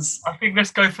ones? I think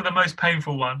let's go for the most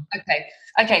painful one.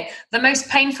 Okay. The most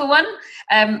painful one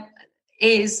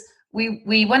is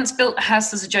we once built a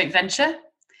house as a joint venture,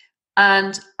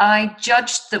 and I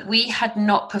judged that we had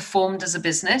not performed as a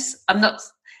business. When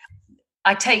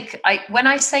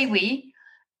I say we,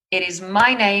 it is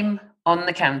my name on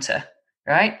the counter,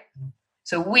 right?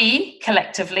 So we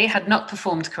collectively had not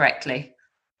performed correctly.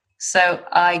 So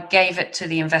I gave it to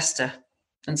the investor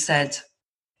and said,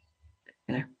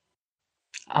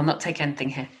 I'll not take anything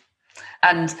here.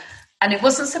 And it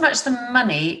wasn't so much the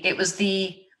money, it was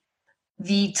the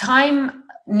time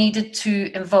needed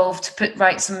to involve to put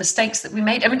right some mistakes that we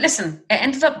made. I mean, listen, it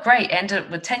ended up great. It ended up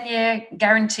with 10-year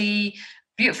guarantee,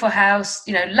 beautiful house,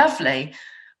 lovely.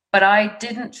 But I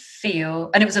didn't feel,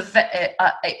 and it was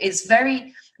it's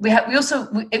very,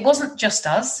 it wasn't just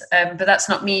us, but that's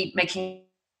not me making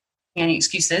any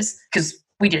excuses, because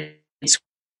we did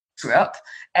screw up.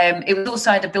 It was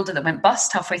also, I had a builder that went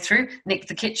bust halfway through, nicked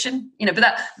the kitchen,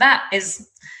 but that is,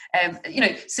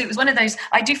 so it was one of those.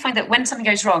 I do find that when something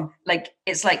goes wrong, like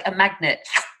it's like a magnet,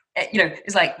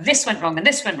 it's like this went wrong and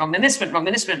this went wrong and this went wrong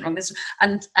and this went wrong,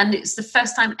 and it's the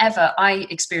first time ever I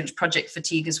experienced project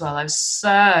fatigue as well. I was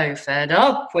so fed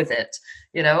up with it,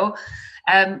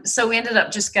 so we ended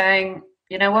up just going,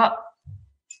 you know what,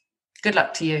 good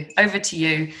luck to you, over to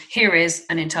you, here is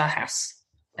an entire house.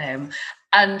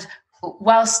 And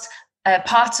whilst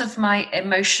part of my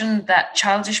emotion, that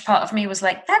childish part of me, was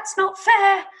like, that's not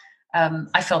fair,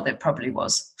 I felt it probably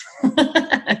was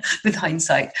with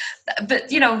hindsight.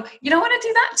 But you don't want to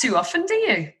do that too often, do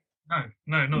you? No,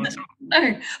 not at all.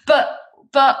 No,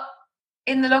 but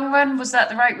in the long run, was that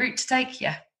the right route to take?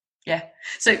 Yeah.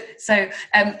 So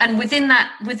and within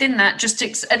that, just to,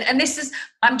 and this is,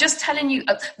 I'm just telling you.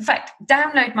 In fact,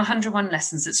 download my 101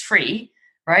 lessons. It's free.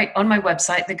 Right, on my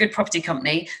website, The Good Property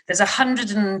Company, there's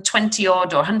 120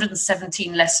 odd or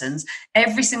 117 lessons.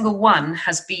 Every single one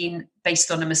has been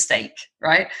based on a mistake,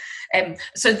 right?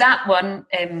 So that one,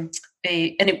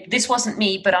 this wasn't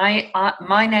me, but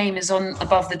my name is on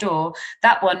above the door.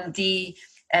 That one, the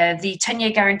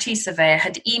 10-year guarantee surveyor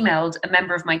had emailed a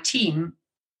member of my team,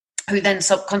 who then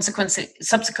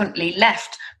subsequently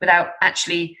left without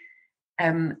actually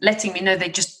letting me know. They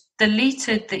just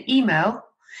deleted the email.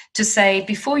 to say,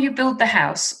 before you build the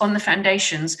house on the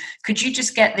foundations, could you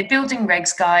just get the building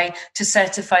regs guy to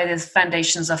certify the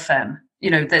foundations are firm,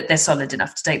 that they're solid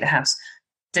enough to take the house?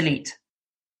 Delete.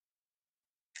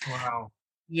 Wow.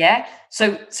 Yeah.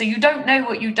 So you don't know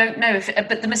what you don't know.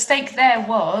 But the mistake there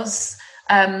was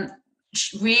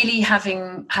really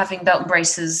having belt and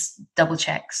braces, double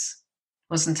checks,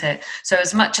 wasn't it? So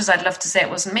as much as I'd love to say it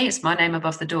wasn't me, it's my name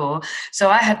above the door. So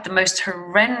I had the most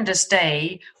horrendous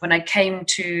day when I came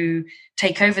to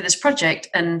take over this project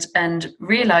and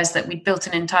realized that we'd built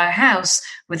an entire house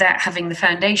without having the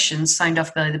foundations signed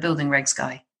off by the building regs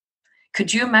guy.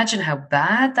 Could you imagine how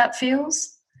bad that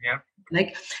feels? Yeah.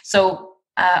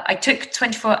 I took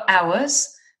 24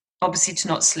 hours, obviously, to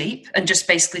not sleep, and just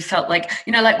basically felt like,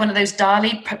 like one of those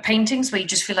Dali paintings where you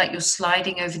just feel like you're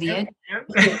sliding over the edge.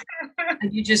 Yep.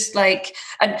 And you just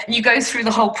and you go through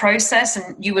the whole process,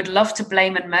 and you would love to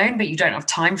blame and moan, but you don't have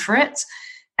time for it.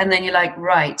 And then you're like,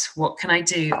 right, what can I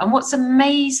do? And what's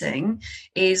amazing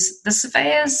is the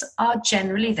surveyors are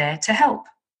generally there to help.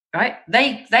 Right?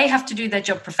 They have to do their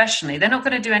job professionally. They're not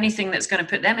going to do anything that's going to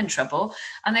put them in trouble.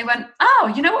 And they went,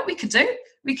 oh, you know what we could do?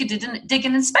 We could dig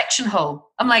an inspection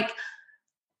hole. I'm like,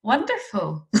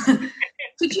 wonderful.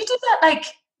 Could you do that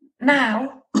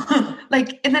now?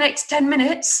 In the next 10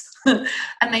 minutes?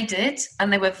 And they did.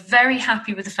 And they were very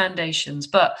happy with the foundations.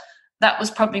 But that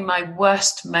was probably my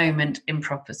worst moment in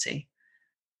property,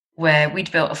 where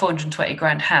we'd built a 420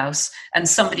 grand house, and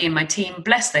somebody in my team,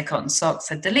 bless their cotton socks,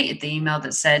 had deleted the email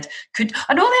that said, and all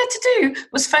they had to do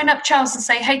was phone up Charles and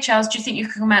say, hey, Charles, do you think you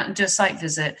can come out and do a site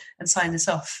visit and sign this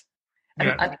off?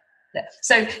 Yeah.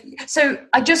 So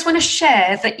I just want to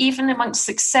share that even amongst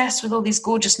success with all these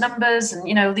gorgeous numbers and,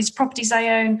 these properties I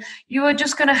own, you are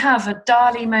just going to have a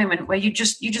Dali moment where you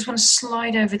just want to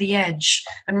slide over the edge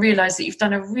and realize that you've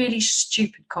done a really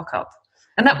stupid cock up.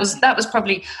 And that was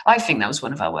probably, I think that was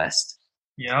one of our worst.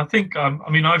 Yeah, I think,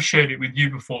 I've shared it with you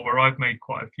before where I've made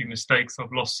quite a few mistakes.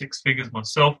 I've lost 6 figures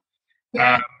myself.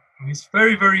 Yeah. It's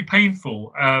very, very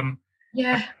painful.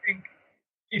 Yeah. I think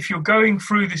if you're going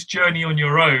through this journey on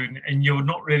your own and you're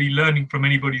not really learning from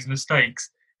anybody's mistakes,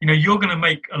 you're going to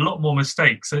make a lot more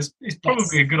mistakes. So it's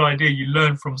probably a good idea you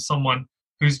learn from someone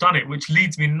who's done it, which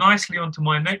leads me nicely onto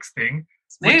my next thing.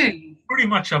 Pretty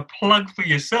much a plug for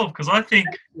yourself, because I think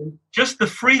just the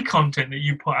free content that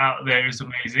you put out there is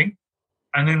amazing,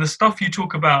 and then the stuff you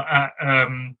talk about at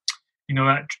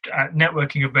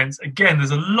networking events, again,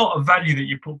 there's a lot of value that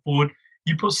you put forward.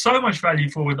 You put so much value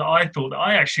forward that I thought that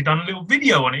I actually done a little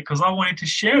video on it because I wanted to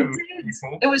share it with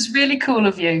people. It was really cool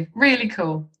of you, really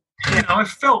cool. I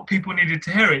felt people needed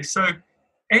to hear it. So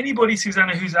anybody,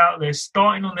 Susannah, who's out there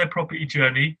starting on their property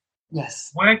journey, yes,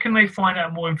 where can they find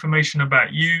out more information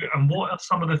about you, and what are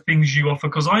some of the things you offer?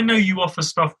 Because I know you offer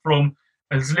stuff from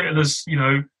as little as,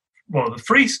 the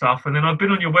free stuff. And then I've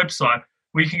been on your website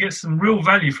where you can get some real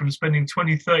value from spending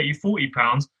 20, 30, 40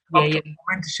 pounds up to a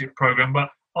mentorship program. But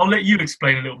I'll let you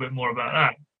explain a little bit more about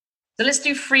that. So let's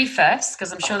do free first,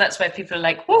 because I'm sure that's where people are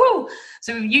like, woohoo!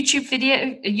 So a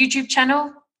YouTube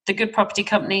channel, The Good Property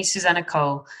Company, Susannah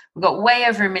Cole. We've got way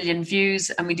over 1 million views,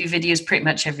 and we do videos pretty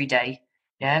much every day.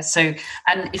 Yeah. So,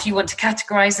 and if you want to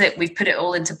categorize it, we've put it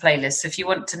all into playlists. So if you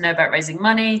want to know about raising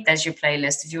money, there's your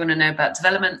playlist. If you want to know about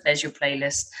development, there's your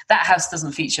playlist. That house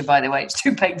doesn't feature, by the way. It's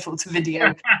too painful to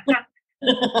video.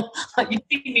 You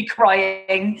see me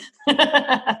crying.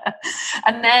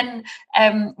 And then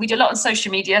we do a lot on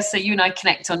social media. So you and I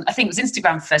connect on, I think it was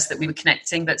Instagram first that we were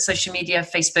connecting, but social media,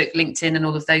 Facebook, LinkedIn, and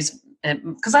all of those,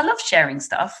 because I love sharing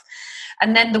stuff.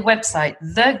 And then the website,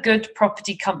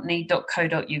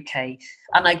 thegoodpropertycompany.co.uk.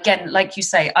 And again, like you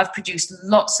say, I've produced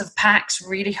lots of packs,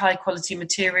 really high quality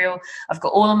material. I've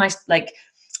got all of my,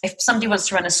 if somebody wants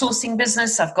to run a sourcing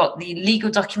business, I've got the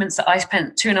legal documents that I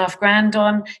spent 2.5 grand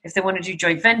on. If they want to do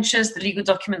joint ventures, the legal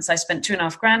documents I spent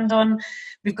 2.5 grand on.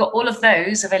 We've got all of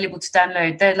those available to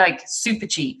download. They're super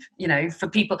cheap, for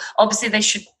people. Obviously, they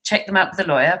should check them out with a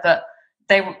lawyer, but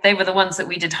they were the ones that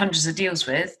we did hundreds of deals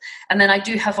with. And then I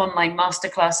do have online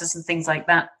masterclasses and things like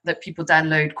that people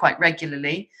download quite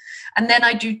regularly. And then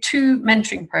I do 2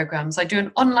 mentoring programs. I do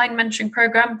an online mentoring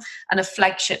program and a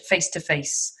flagship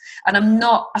face-to-face. And I'm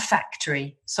not a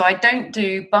factory. So I don't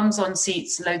do bums on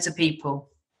seats, loads of people.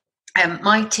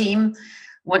 My team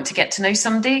want to get to know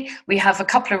somebody. We have a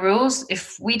couple of rules.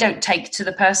 If we don't take to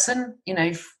the person,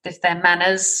 if their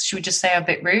manners, should we just say, are a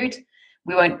bit rude,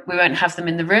 we won't have them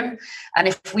in the room. And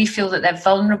if we feel that they're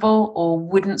vulnerable or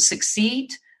wouldn't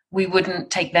succeed, we wouldn't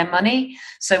take their money.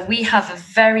 So we have a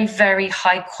very, very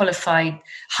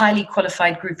highly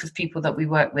qualified group of people that we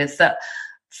work with that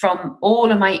from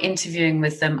all of my interviewing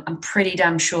with them, I'm pretty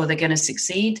damn sure they're going to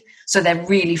succeed. So they're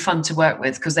really fun to work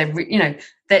with because they're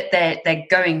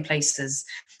going places.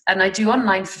 And I do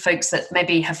online for folks that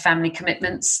maybe have family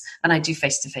commitments, and I do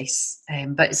face-to-face.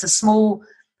 But it's a small,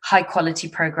 high-quality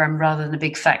program rather than a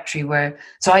big factory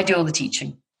so I do all the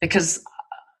teaching because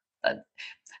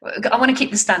I want to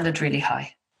keep the standard really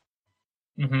high.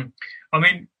 Mm-hmm. I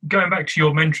mean, going back to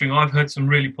your mentoring, I've heard some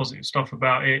really positive stuff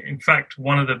about it. In fact,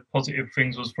 one of the positive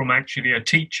things was from actually a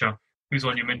teacher who's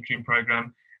on your mentoring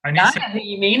program. And I know who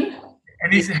you mean.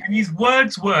 And his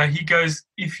words were, he goes,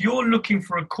 if you're looking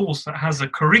for a course that has a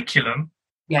curriculum,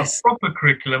 yes, a proper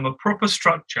curriculum, a proper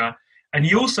structure, and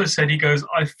he also said, he goes,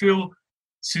 I feel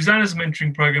Susannah's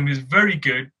mentoring program is very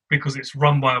good because it's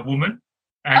run by a woman.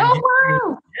 And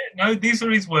wow. These are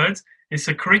his words. It's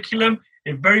a curriculum.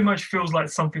 It very much feels like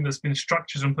something that's been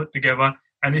structured and put together,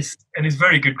 and it's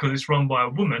very good because it's run by a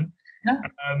woman.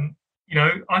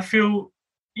 Yeah. I feel,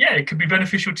 it could be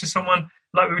beneficial to someone,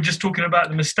 like we were just talking about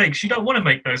the mistakes. You don't want to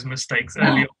make those mistakes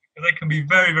early on because they can be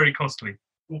very, very costly.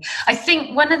 I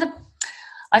think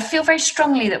I feel very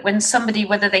strongly that when somebody,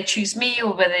 whether they choose me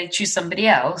or whether they choose somebody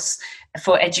else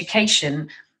for education,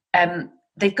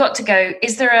 they've got to go,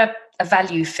 is there a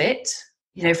value fit?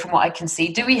 From what I can see,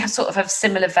 do we have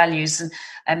similar values,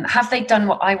 and have they done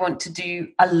what I want to do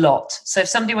a lot? So if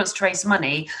somebody wants to raise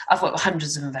money, I've got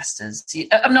hundreds of investors.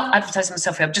 I'm not advertising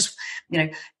myself here. I'm just,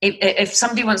 if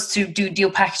somebody wants to do deal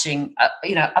packaging,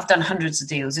 I've done hundreds of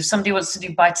deals. If somebody wants to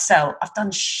do buy to sell, I've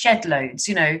done shed loads.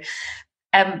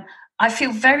 I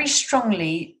feel very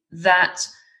strongly that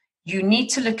you need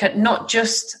to look at not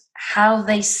just how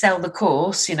they sell the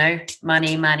course,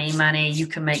 money, you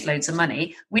can make loads of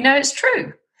money. We know it's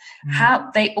true. How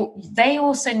they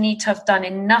also need to have done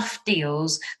enough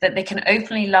deals that they can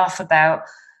openly laugh about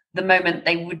the moment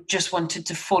they would just wanted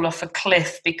to fall off a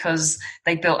cliff because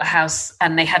they built a house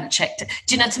and they hadn't checked it.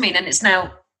 Do you know what I mean? And it's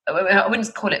now, I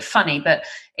wouldn't call it funny, but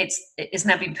it's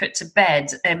now been put to bed.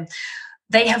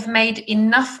 They have made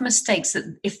enough mistakes that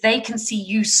if they can see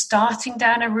you starting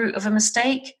down a route of a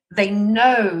mistake, they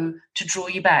know to draw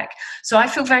you back. So I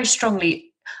feel very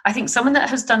strongly, I think someone that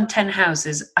has done 10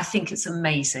 houses, I think it's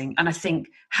amazing. And I think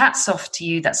hats off to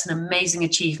you. That's an amazing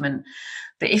achievement.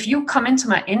 But if you come into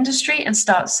my industry and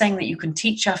start saying that you can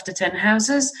teach after 10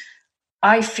 houses,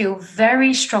 I feel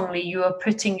very strongly you are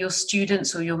putting your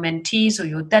students or your mentees or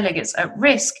your delegates at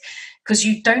risk, because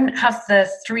you don't have the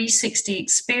 360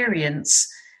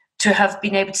 experience to have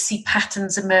been able to see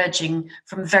patterns emerging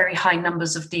from very high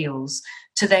numbers of deals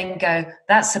to then go,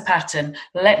 that's a pattern.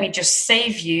 Let me just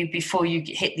save you before you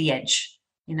hit the edge,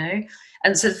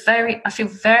 And so I feel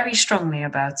very strongly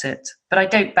about it, but I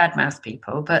don't badmouth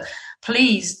people. But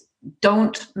please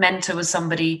don't mentor with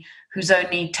somebody who's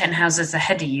only 10 houses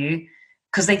ahead of you,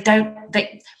 because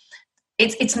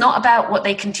it's not about what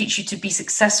they can teach you to be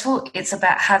successful. It's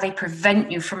about how they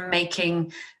prevent you from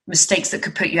making mistakes that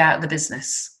could put you out of the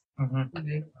business.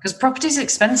 Because property is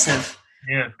expensive.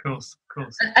 Yeah, of course.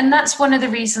 And that's one of the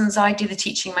reasons I do the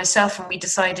teaching myself. And we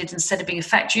decided, instead of being a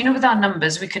factory, with our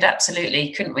numbers, we could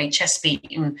absolutely, couldn't we, chest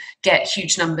beat and get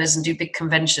huge numbers and do big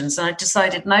conventions. And I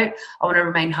decided, no, I want to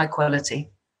remain high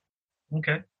quality.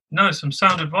 Okay. No, some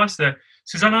sound advice there.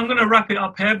 Susannah, I'm going to wrap it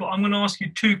up here, but I'm going to ask you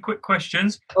two quick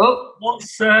questions. Oh.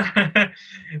 What's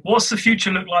the future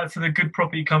look like for the Good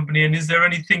Property Company, and is there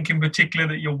anything in particular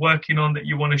that you're working on that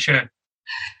you want to share?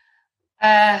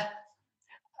 I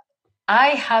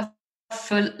have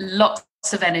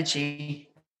lots of energy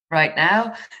right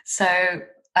now. So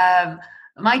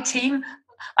my team,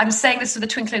 I'm saying this with a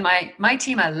twinkle in my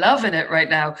team are loving it right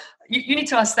now. You need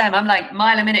to ask them. I'm like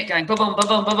mile a minute going, boom, boom,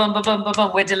 boom, boom, boom, boom, boom,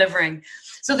 boom. We're delivering.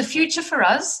 So the future for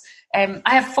us, I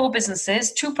have 4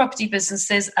 businesses, 2 property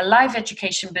businesses, a live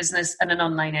education business, and an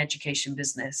online education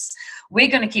business. We're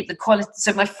going to keep the quality.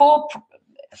 So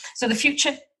the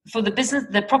future for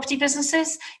the property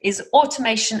businesses is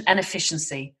automation and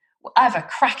efficiency. I have a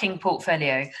cracking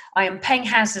portfolio. I am paying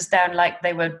houses down like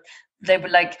they were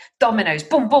like dominoes,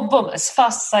 boom, boom, boom, as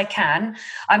fast as I can.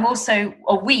 I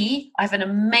have an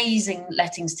amazing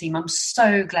lettings team. I'm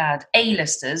so glad.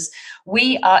 A-listers.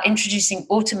 We are introducing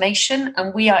automation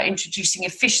and we are introducing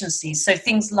efficiencies. So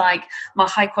things like my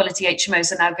high quality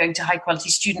HMOs are now going to high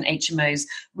quality student HMOs.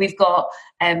 We've got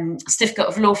certificate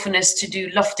of lawfulness to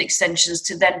do loft extensions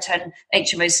to then turn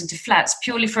HMOs into flats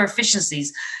purely for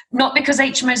efficiencies. Not because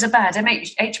HMOs are bad.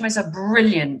 HMOs are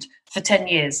brilliant for 10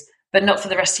 years. But not for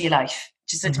the rest of your life.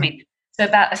 Just what I mean. So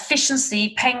about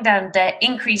efficiency, paying down debt,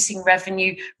 increasing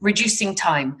revenue, reducing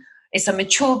time. It's a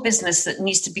mature business that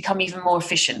needs to become even more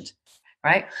efficient,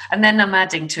 right? And then I'm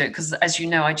adding to it because, as you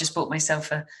know, I just bought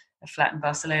myself a flat in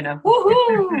Barcelona.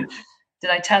 Woohoo! Did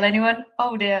I tell anyone?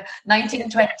 Oh dear.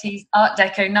 1920s Art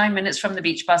Deco, 9 minutes from the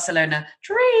beach, Barcelona.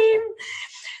 Dream.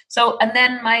 So, and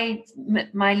then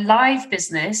my live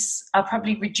business, I'll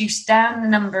probably reduce down the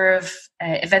number of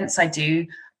events I do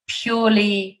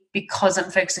purely because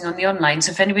I'm focusing on the online.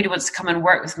 So if anybody wants to come and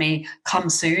work with me, come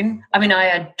soon. I mean, I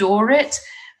adore it,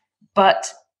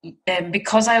 but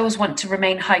because I always want to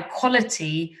remain high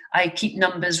quality, I keep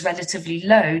numbers relatively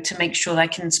low to make sure that I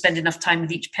can spend enough time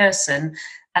with each person.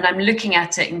 And I'm looking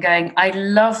at it and going, I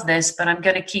love this, but I'm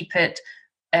going to keep it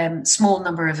small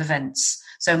number of events.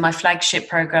 So my flagship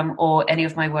program or any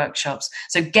of my workshops.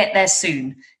 So get there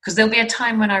soon, because there'll be a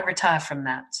time when I retire from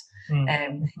that.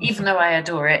 Even though I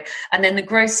adore it. And then the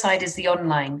growth side is the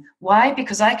online. Why?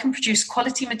 Because I can produce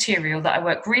quality material that I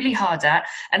work really hard at,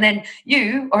 and then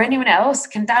you or anyone else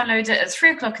can download it at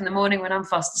 3:00 in the morning when I'm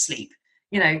fast asleep.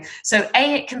 So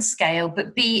A, it can scale,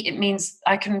 but B, it means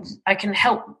I can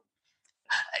help.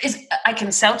 I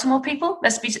can sell to more people,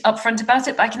 let's be upfront about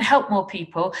it, but I can help more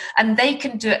people and they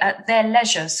can do it at their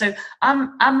leisure. So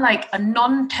I'm like a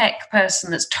non-tech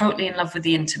person that's totally in love with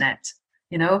the internet,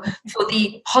 for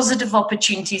the positive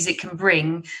opportunities it can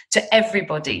bring to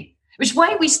everybody, which is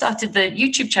why we started the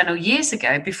YouTube channel years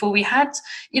ago. Before we had,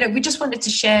 we just wanted to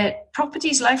share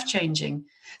properties life-changing.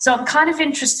 So I'm kind of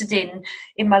interested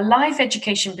in my live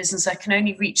education business. I can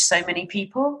only reach so many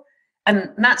people.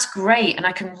 And that's great. And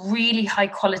I can really high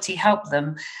quality help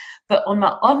them. But on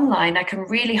my online, I can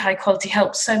really high quality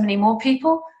help so many more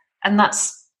people. And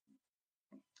that's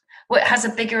what has a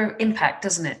bigger impact,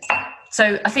 doesn't it?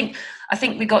 So I think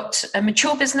we got a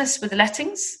mature business with the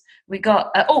lettings. We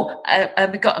got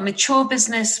we got a mature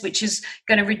business, which is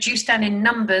going to reduce down in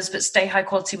numbers, but stay high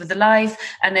quality with the live,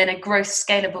 and then a growth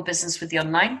scalable business with the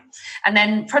online. And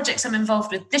then projects I'm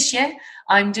involved with this year,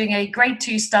 I'm doing a grade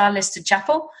 2 star listed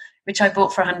chapel, which I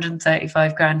bought for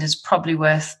 135 grand, is probably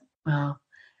worth,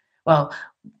 well,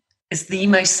 it's the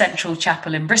most central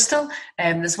chapel in Bristol.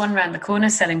 There's one around the corner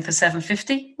selling for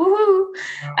 750. Woohoo!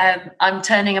 Wow. I'm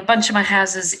turning a bunch of my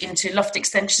houses into loft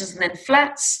extensions and then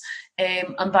flats.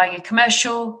 I'm buying a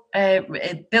commercial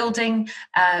building.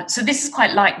 So this is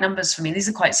quite light numbers for me. These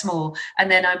are quite small.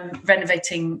 And then I'm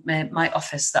renovating my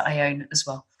office that I own as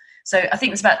well. So I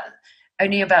think there's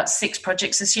only about 6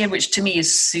 projects this year, which to me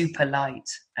is super light,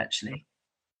 actually.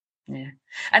 Yeah.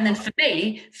 And then for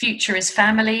me, future is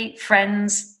family,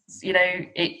 friends,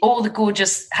 all the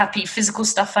gorgeous, happy physical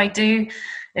stuff I do.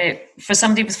 For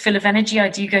somebody who's full of energy, I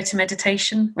do go to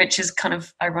meditation, which is kind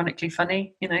of ironically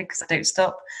funny, because I don't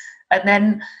stop.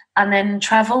 And then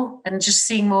travel and just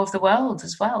seeing more of the world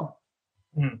as well.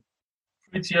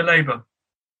 It's your labour.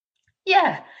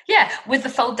 Yeah, with the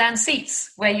fold-down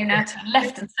seats where you now turn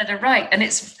left instead of right, and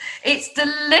it's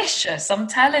delicious. I'm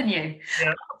telling you.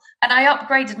 Yeah. And I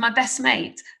upgraded my best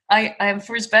mate. I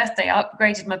for his birthday, I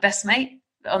upgraded my best mate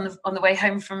on the way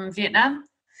home from Vietnam,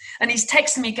 and he's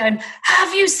texting me going,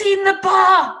 "Have you seen the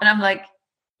bar?" And I'm like,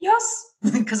 "Yes,"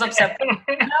 because I'm so.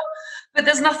 But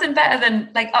there's nothing better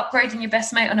than like upgrading your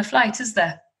best mate on a flight, is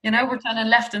there? We're turning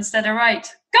left instead of right.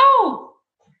 Go!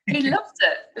 He loved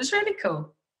it. It was really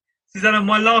cool. Susannah,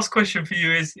 my last question for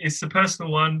you is a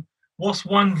personal one. What's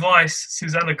one vice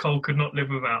Susannah Cole could not live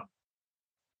without?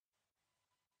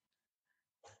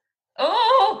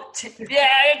 Oh,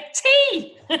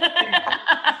 tea.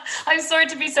 I'm sorry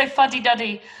to be so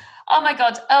fuddy-duddy. Oh my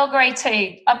God, Earl Grey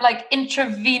tea. I'm like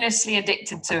intravenously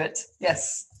addicted to it.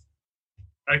 Yes.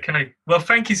 Okay. Well,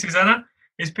 thank you, Susannah.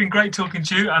 It's been great talking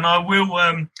to you, and I will.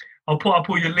 I'll put up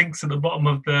all your links at the bottom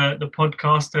of the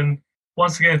podcast. And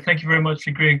once again, thank you very much for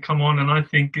agreeing to come on. And I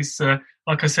think it's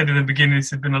like I said in the beginning,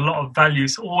 this has been a lot of value.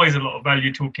 It's always a lot of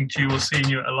value talking to you or seeing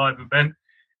you at a live event.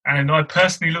 And I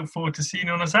personally look forward to seeing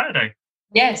you on a Saturday.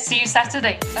 Yeah, see you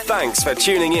Saturday. Thanks for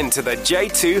tuning in to the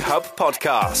J2 Hub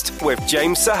podcast with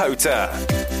James Sahota.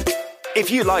 If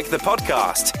you like the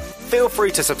podcast, feel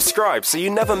free to subscribe so you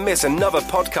never miss another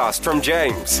podcast from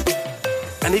James.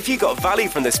 And if you got value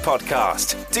from this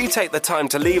podcast, do take the time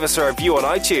to leave us a review on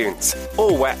iTunes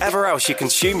or wherever else you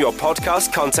consume your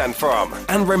podcast content from.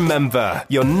 And remember,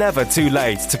 you're never too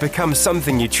late to become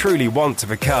something you truly want to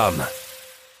become.